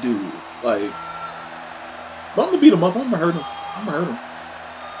 stocky dude. Like, but I'm gonna beat him up. I'm gonna hurt him. I'm gonna hurt him.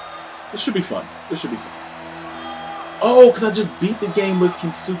 This should be fun. This should be fun. Oh, because I just beat the game with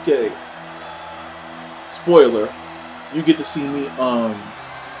Kensuke. Spoiler. You get to see me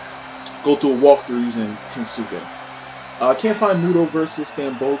go through a walkthrough using Kensuke. I can't find Mutoh versus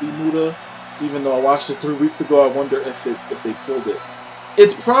Stamboli Mutoh. Even though I watched it 3 weeks ago, I wonder if they pulled it.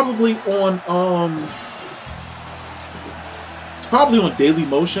 It's probably on Daily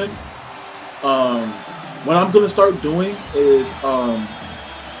Motion. What I'm gonna start doing is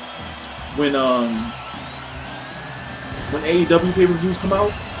when AEW pay-per-views come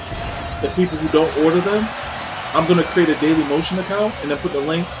out, the people who don't order them, I'm gonna create a Daily Motion account and then put the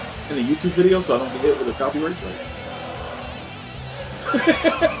links in the YouTube video so I don't get hit with a copyright strike.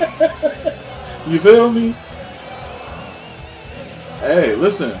 You feel me? Hey,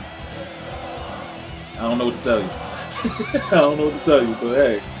 listen. I don't know what to tell you. I don't know what to tell you, but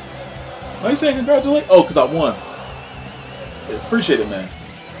hey. Why are you saying congratulations? Oh, because I won. Yeah, appreciate it, man.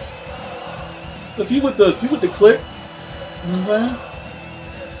 Look, he with the click. You know what I'm saying?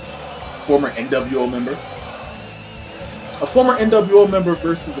 Former NWO member. A former NWO member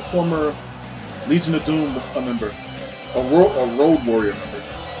versus a former Legion of Doom member. A Road Warrior member.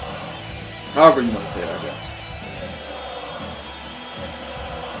 However you want to say it, I guess.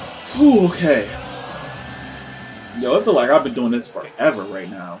 Whew, okay. Yo, I feel like I've been doing this forever right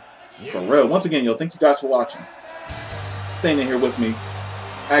now. For real. Once again, yo, thank you guys for watching. Staying in here with me.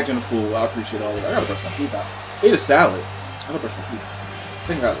 Acting a fool. I appreciate all of it. I gotta brush my teeth out. Ate a salad. I gotta brush my teeth. I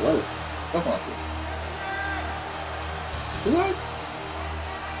think I got lettuce. Fuck on it. Do I?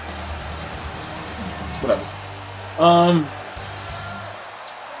 Whatever.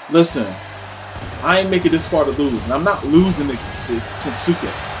 Listen. I ain't making this far to lose. And I'm not losing to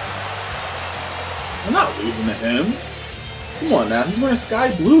Kensuke. I'm not losing to him. Come on now, he's wearing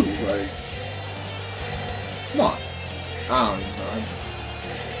sky blue. Like, come on. I don't even know.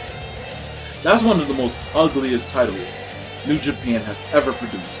 That's one of the most ugliest titles New Japan has ever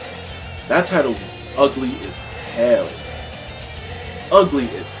produced. That title was ugly as hell. Ugly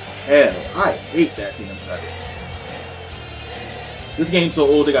as hell. I hate that damn title. This game's so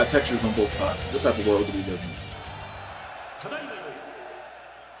old they got textures on both sides. What type of world do we live in?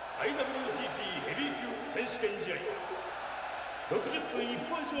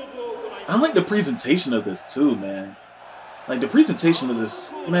 I like the presentation of this too, man. Like the presentation of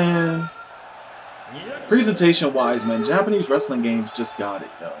this, man. Presentation wise, man, Japanese wrestling games just got it,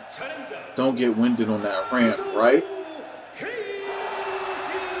 yo. Don't get winded on that ramp, right?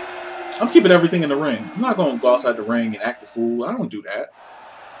 I'm keeping everything in the ring. I'm not going to go outside the ring and act a fool. I don't do that.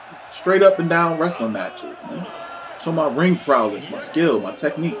 Straight up and down wrestling matches, man. Show my ring prowess, my skill, my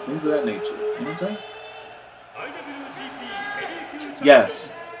technique, things of that nature. You know what I'm saying?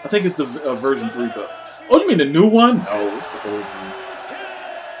 Yes. I think it's the version 3, but... Oh, you mean the new one? No, it's the old one.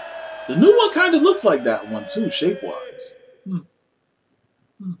 The new one kind of looks like that one, too, shape-wise.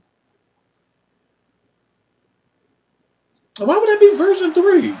 Why would that be version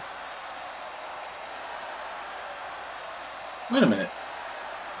 3? Wait a minute.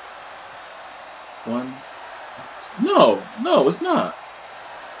 One. No, it's not.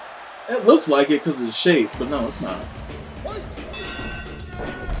 It looks like it because of the shape, but no, it's not.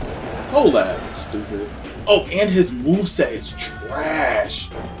 Hold that, stupid. Oh, and his moveset is trash.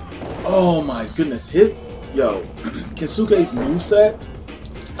 Oh my goodness. Yo, Kensuke's moveset,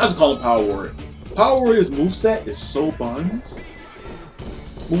 I just call him Power Warrior. Power Warrior's moveset is so buns.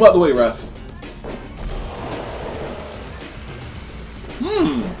 Move out the way, ref.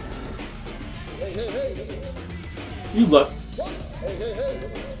 You look.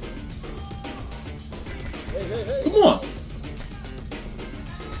 Come on.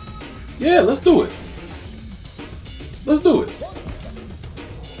 Yeah, let's do it. Let's do it.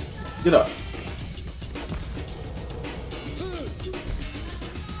 Get up.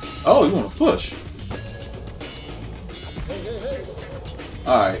 Oh, you want to push?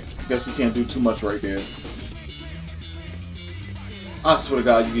 Alright, guess we can't do too much right there. I swear to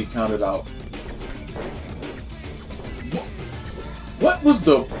God, you get counted out. What was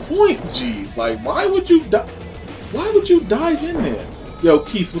the point, jeez? Like, why would you dive in there? Yo,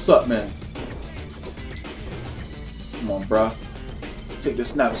 Keith, what's up, man? Come on, bruh. Take the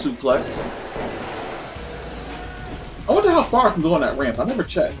snap suplex. I wonder how far I can go on that ramp. I never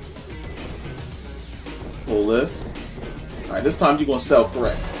checked. Pull this. Alright, this time you're going to sell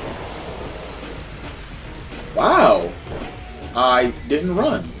correct. Wow. I didn't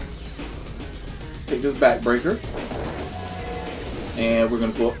run. Take this backbreaker. And we're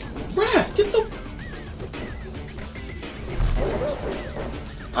going to go up. Ref, get the...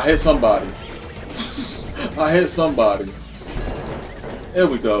 I hit somebody. I hit somebody. There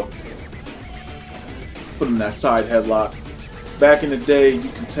we go. Put him in that side headlock. Back in the day, you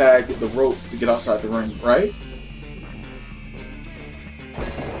can tag the ropes to get outside the ring, right?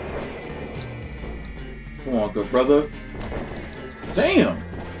 Come on, good brother. Damn!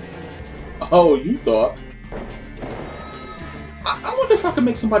 Oh, you thought. I wonder if I could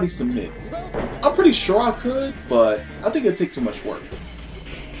make somebody submit. I'm pretty sure I could, but I think it'd take too much work.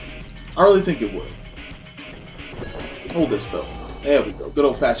 I really think it would. Hold this, though. There we go. Good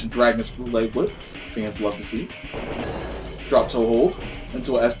old-fashioned dragon screw leg whip. Fans love to see. Drop toe hold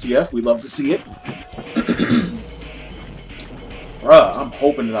into a STF. We love to see it. Bruh, I'm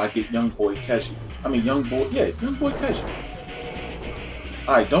hoping that I get young boy Keiji. Young boy Keiji.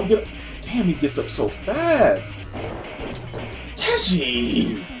 Alright, don't get... Damn, he gets up so fast.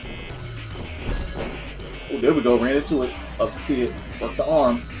 Keiji! Oh, there we go. Ran into it. Love to see it. Work the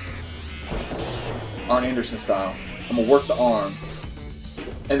arm. Arn Anderson style. I'm going to work the arm.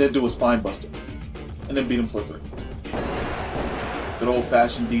 And then do a spine buster. And then beat him for 3. Good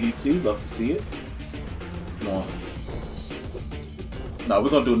old-fashioned DDT. Love to see it. Come on. No, we're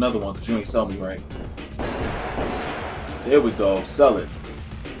going to do another one because you ain't sell me right. There we go. Sell it.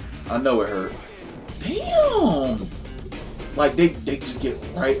 I know it hurt. Damn! Like, they just get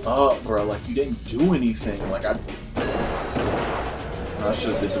right up, bro. Like, you didn't do anything. Like, I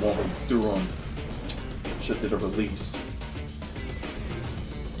should have did the one where you threw him. Should have did a release.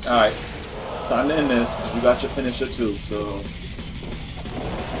 Alright. Time to end this, because you got your finisher too, so...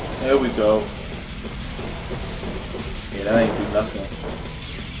 There we go. Yeah, that ain't do nothing.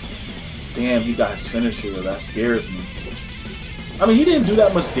 Damn, he got his finisher. That scares me. He didn't do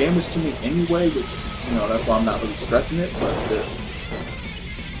that much damage to me anyway, which, you know, that's why I'm not really stressing it, but still.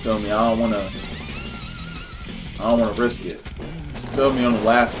 Feel me? I don't want to I don't want to risk it. Failed me on the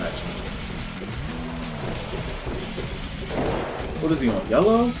last match. What is he on?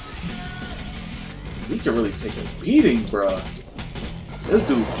 Yellow? He can really take a beating, bruh. This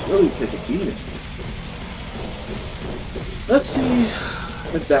dude can really take a beating. Let's see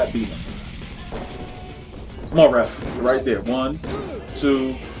if that beat him. Come on, ref. You're right there. 1,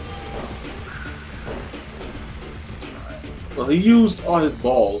 2. Right. Well, he used all his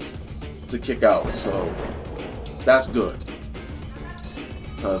balls to kick out, so that's good.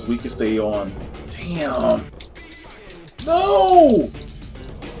 Because we can stay on. Damn. No!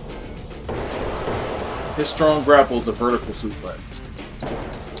 His strong grapple is a vertical suplex.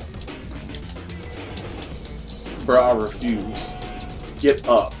 Bro, I refuse. Get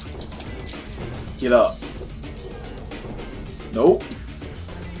up. Get up. Nope.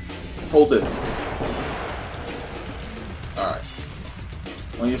 Hold this. Alright.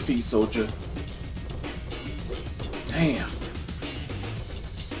 On your feet, soldier. Damn.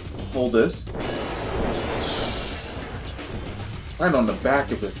 Hold this. Right on the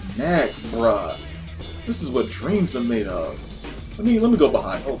back of his neck, bruh. This is what dreams are made of. Let me go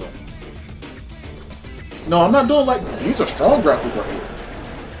behind. Hold on. No, I'm not doing like these are strong grapples right here.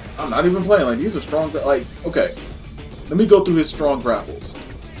 I'm not even playing like these are strong. Like, okay, let me go through his strong grapples.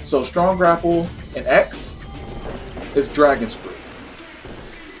 So strong grapple in X is Dragon Screw.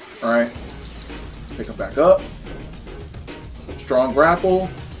 All right, pick him back up. Strong grapple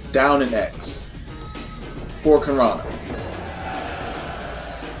down in X. For Kanrana.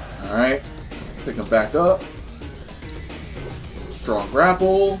 All right. Pick him back up. Strong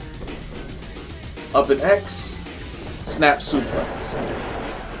grapple. Up in X. Snap suplex.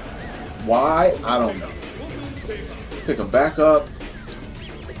 Why? I don't know. Pick him back up.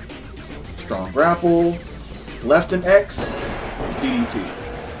 Strong grapple. Left in X. DDT.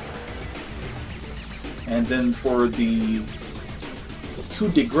 And then for the coup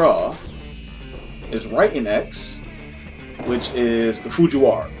de grace is right in X, which is the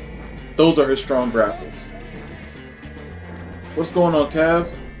Fujiwara. Those are his strong grapples. What's going on, Kev?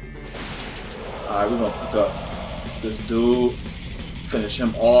 Alright, we're gonna pick up this dude, finish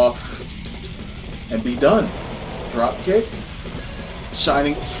him off, and be done. Drop kick.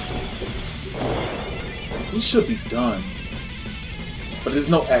 Shining. He should be done. But there's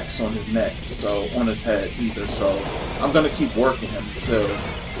no X on his neck, so on his head either, so I'm gonna keep working him until.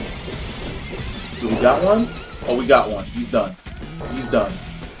 Do we got one? Oh, we got one. He's done. He's done.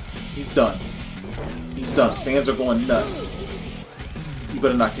 He's done. He's done. Fans are going nuts. You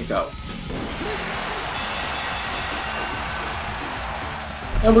better not kick out.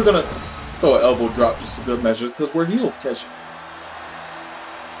 And we're gonna throw an elbow drop just for good measure because we're heel catching.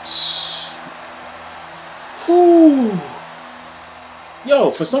 Whew.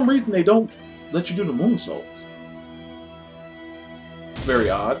 Yo, for some reason they don't let you do the moonsaults. Very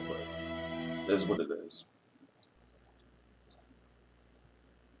odd, but that's what it is.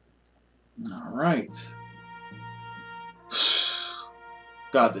 Alright.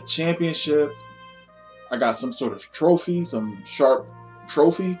 Got the championship. I got some sort of trophy, some sharp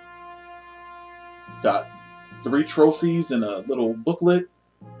trophy. Got 3 trophies in a little booklet,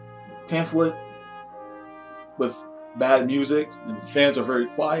 pamphlet, with bad music, and fans are very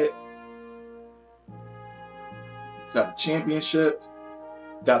quiet. Got the championship.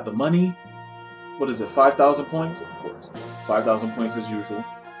 Got the money. What is it, 5,000 points? Of course. 5,000 points as usual.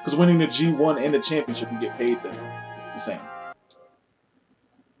 Because winning the G1 and the championship, you get paid the same.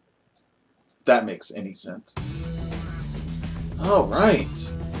 If that makes any sense.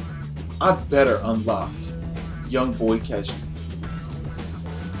 Alright. I better unlock Young Boy Keiji.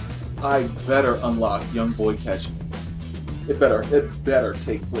 I better unlock Young Boy Keiji. It better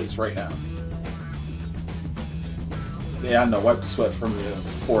take place right now. Yeah, I know. Wipe the sweat from your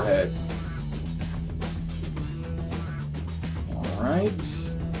forehead. Alright.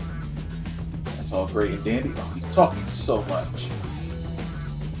 That's all great and dandy. Oh, he's talking so much.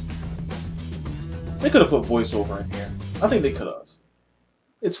 They could have put voiceover in here. I think they could have.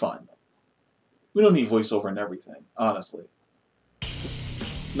 It's fine, though. We don't need voiceover in everything, honestly. Just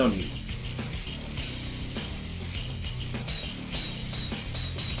no need.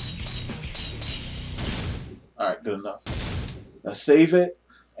 Alright, good enough. Let's save it,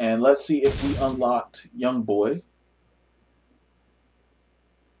 and let's see if we unlocked Young Boy.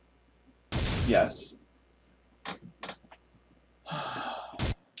 Yes.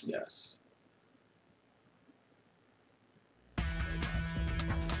 Yes.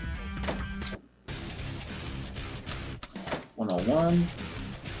 One-on-one.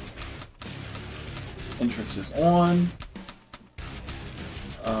 Entrance is on.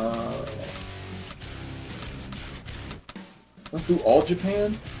 Let's do All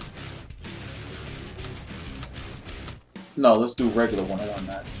Japan. No, let's do regular one-on-one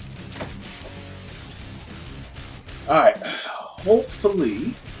match. Alright.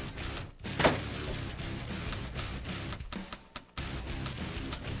 Hopefully.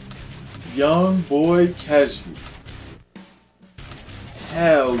 Young boy Keiji.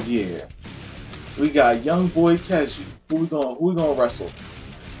 Hell yeah. We got young boy Keiji. Who we gonna wrestle?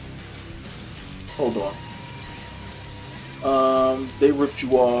 Hold on. They ripped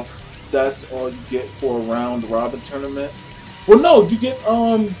you off. That's all you get for a round robin tournament. Well, no, you get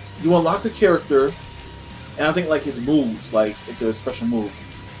you unlock a character, and I think like his moves, like if there's special moves.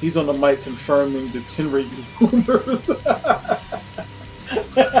 He's on the mic confirming the Tenryu rumors.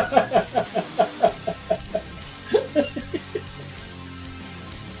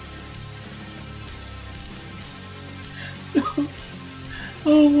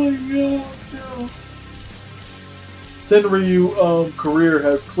 Oh my god, no. Tenryu career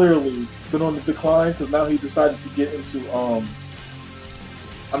has clearly been on the decline because now he decided to get into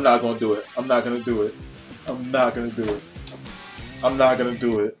I'm not gonna do it. I'm not gonna do it. I'm not gonna do it. I'm not gonna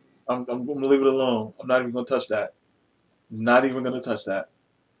do it. I'm gonna leave it alone. I'm not even gonna touch that. Not even gonna touch that.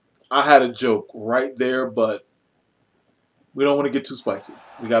 I had a joke right there, but we don't want to get too spicy.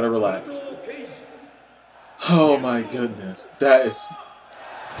 We gotta relax. Oh my goodness. That is...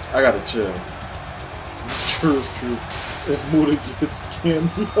 I gotta chill. It's true, it's true. If Mutoh gets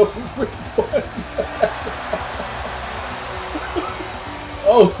cameo with one.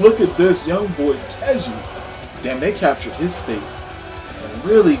 Oh, look at this young boy Keiji. Damn, they captured his face.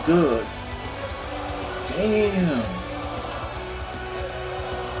 Really good. Damn.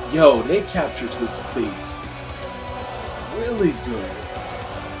 Yo, they captured his face. Really good.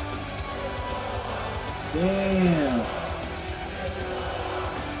 Damn.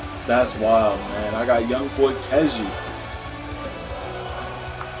 That's wild, man. I got young boy Keiji.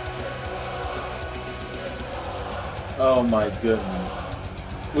 Oh my goodness.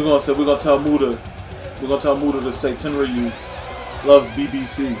 We're gonna tell Mutoh to say Tenryu loves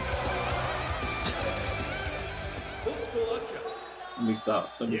BBC. Let me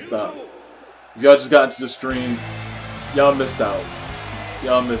stop. Let me stop. If y'all just got into the stream, y'all missed out.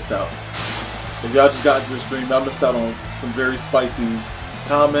 Y'all missed out. If y'all just got into the stream, y'all missed out on some very spicy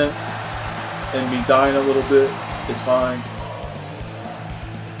comments and me dying a little bit. It's fine.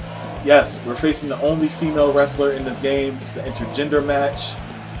 Yes, we're facing the only female wrestler in this game. It's the intergender match.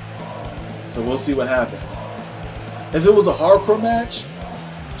 So we'll see what happens. If it was a hardcore match,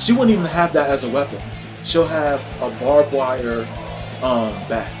 she wouldn't even have that as a weapon. She'll have a barbed wire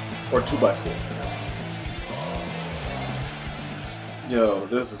bat or 2x4. Yo,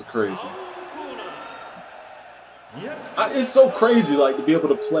 this is crazy. It's so crazy, like, to be able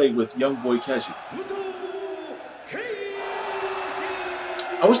to play with young boy Keiji.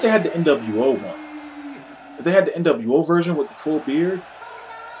 I wish they had the NWO one. If they had the NWO version with the full beard,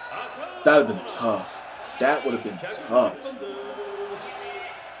 that would have been tough. That would have been tough.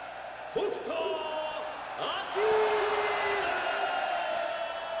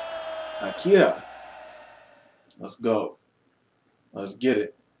 Akira. Let's go. Let's get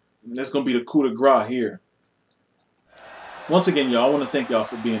it. That's going to be the coup de grace here. Once again, y'all, I want to thank y'all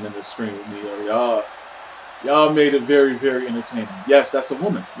for being in the stream with me. Y'all made it very, very entertaining. Yes, that's a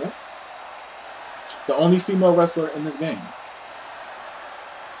woman. Yeah. The only female wrestler in this game.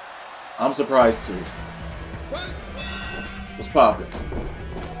 I'm surprised too. What's poppin'?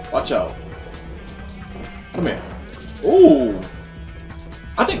 Watch out. Come here. Ooh.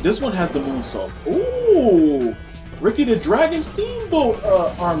 I think this one has the moonsault. Ooh. Ricky the Dragon Steamboat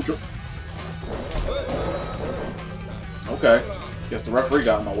arm drop. Okay. Guess the referee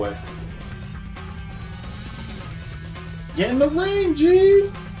got in my way. Get in the ring,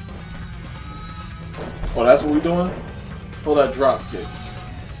 jeez. Oh, that's what we're doing? Pull that drop kick.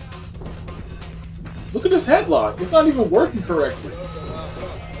 Look at this headlock. It's not even working correctly.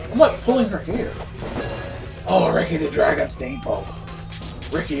 I'm like pulling her hair. Oh, Ricky the Dragon Steamboat.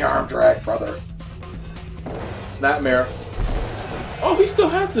 Ricky arm drag, brother. Snapmare. Oh, he still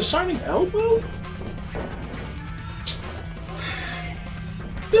has the shining elbow?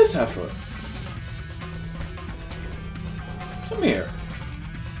 This heifer. Come here.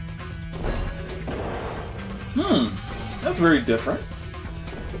 That's very different.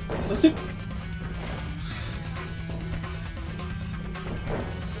 Let's see.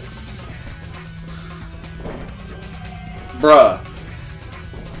 Bruh.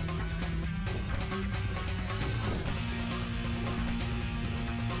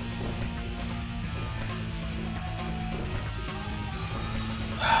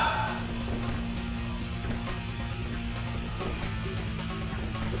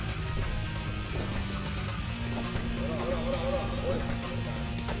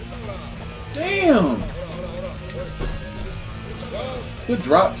 Good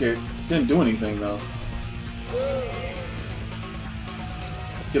drop kick. Didn't do anything though.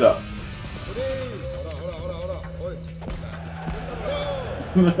 Get up.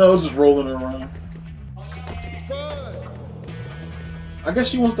 I was just rolling around. I guess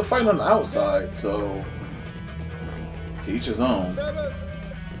she wants to fight on the outside, so to each his own.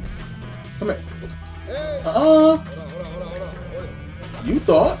 Come here. You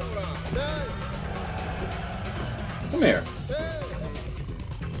thought? Come here.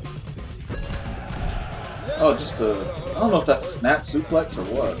 Oh, just a... I don't know if that's a snap suplex or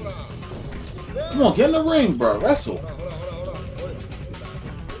what. Come on, get in the ring, bro. Wrestle.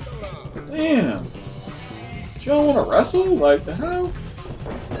 Damn. You don't want to wrestle? Like, the hell?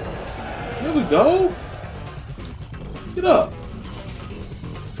 Here we go. Get up.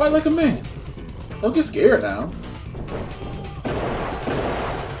 Fight like a man. Don't get scared now.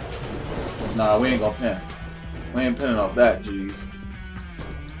 Nah, we ain't gonna pin. We ain't pinning off that, jeez.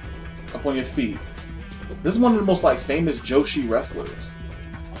 Up on your feet. This is one of the most, like, famous Joshi wrestlers.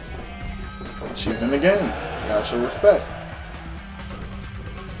 She's in the game. Gotta show respect.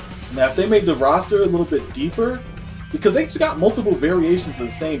 Now, if they made the roster a little bit deeper, because they just got multiple variations of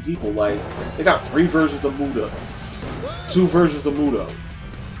the same people. Like, they got 3 versions of Mutoh, 2 versions of Mutoh,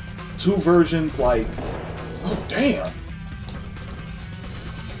 2 versions, like, oh, damn.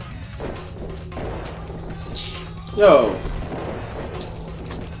 Yo.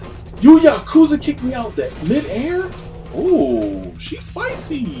 Yu Yakuza kicked me out that mid-air? Ooh, she's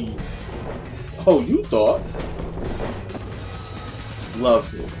spicy. Oh, you thought?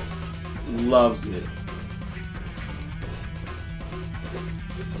 Loves it. Loves it.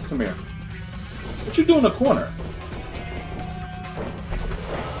 Come here. What you doing in the corner?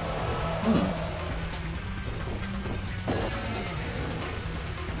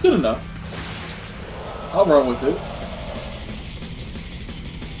 Good enough. I'll run with it.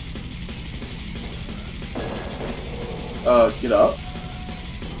 Get up.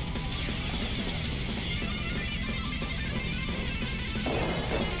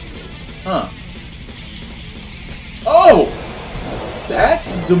 Huh. Oh!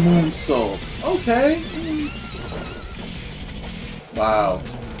 That's the moonsault. Okay. Wow.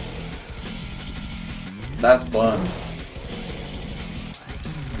 That's buns.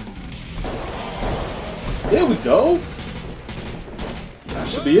 There we go. That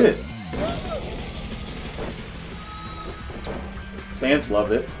should be it. Fans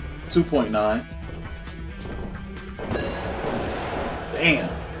love it. 2.9. Damn.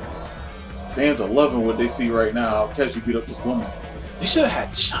 Fans are loving what they see right now. Keiji beat up this woman. They should have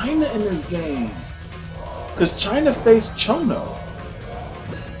had China in this game. Because China faced Chono.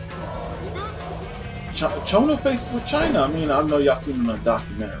 Chono faced with China. I mean, I know y'all seen it in a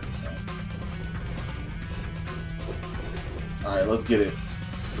documentary. So. Alright, let's get it.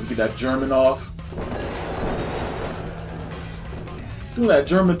 Let's get that German off. Doing that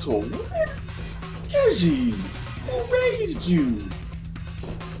German to a woman? Keiji, who raised you?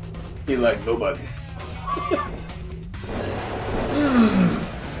 He like nobody.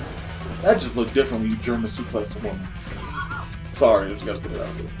 That just looked different when you German suplex a woman. Sorry, I just gotta put it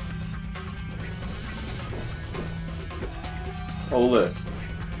out there. Oh, this.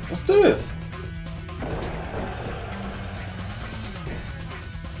 What's this?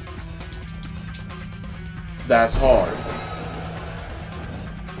 That's hard.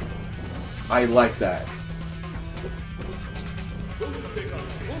 I like that.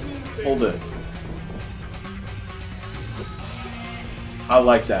 Hold this. I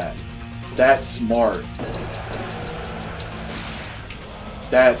like that. That's smart.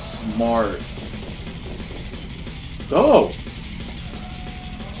 That's smart. Go!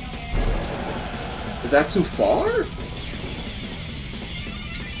 Is that too far?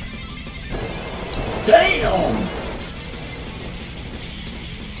 Damn!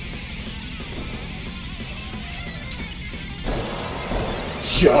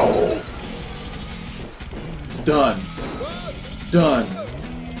 Yo! Done. Done.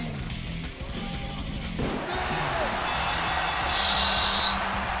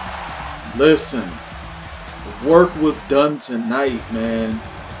 Listen. Work was done tonight, man.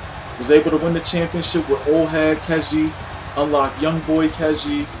 Was able to win the championship with old head Keiji, unlock young boy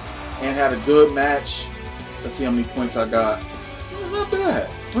Keiji, and had a good match. Let's see how many points I got. Not bad.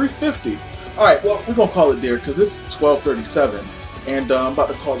 350. Alright, well, we're going to call it there because it's 12:37. And I'm about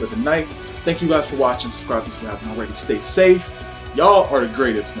to call it a night. Thank you guys for watching. Subscribe if you haven't already. Stay safe. Y'all are the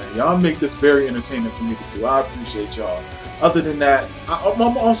greatest, man. Y'all make this very entertaining for me to do. I appreciate y'all. Other than that, I'm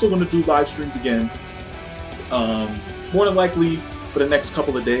also going to do live streams again. More than likely for the next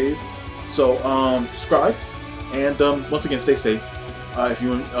couple of days. So subscribe. And once again, stay safe. If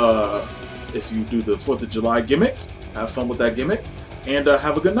you do the 4th of July gimmick, have fun with that gimmick, and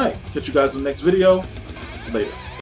have a good night. Catch you guys in the next video. Later.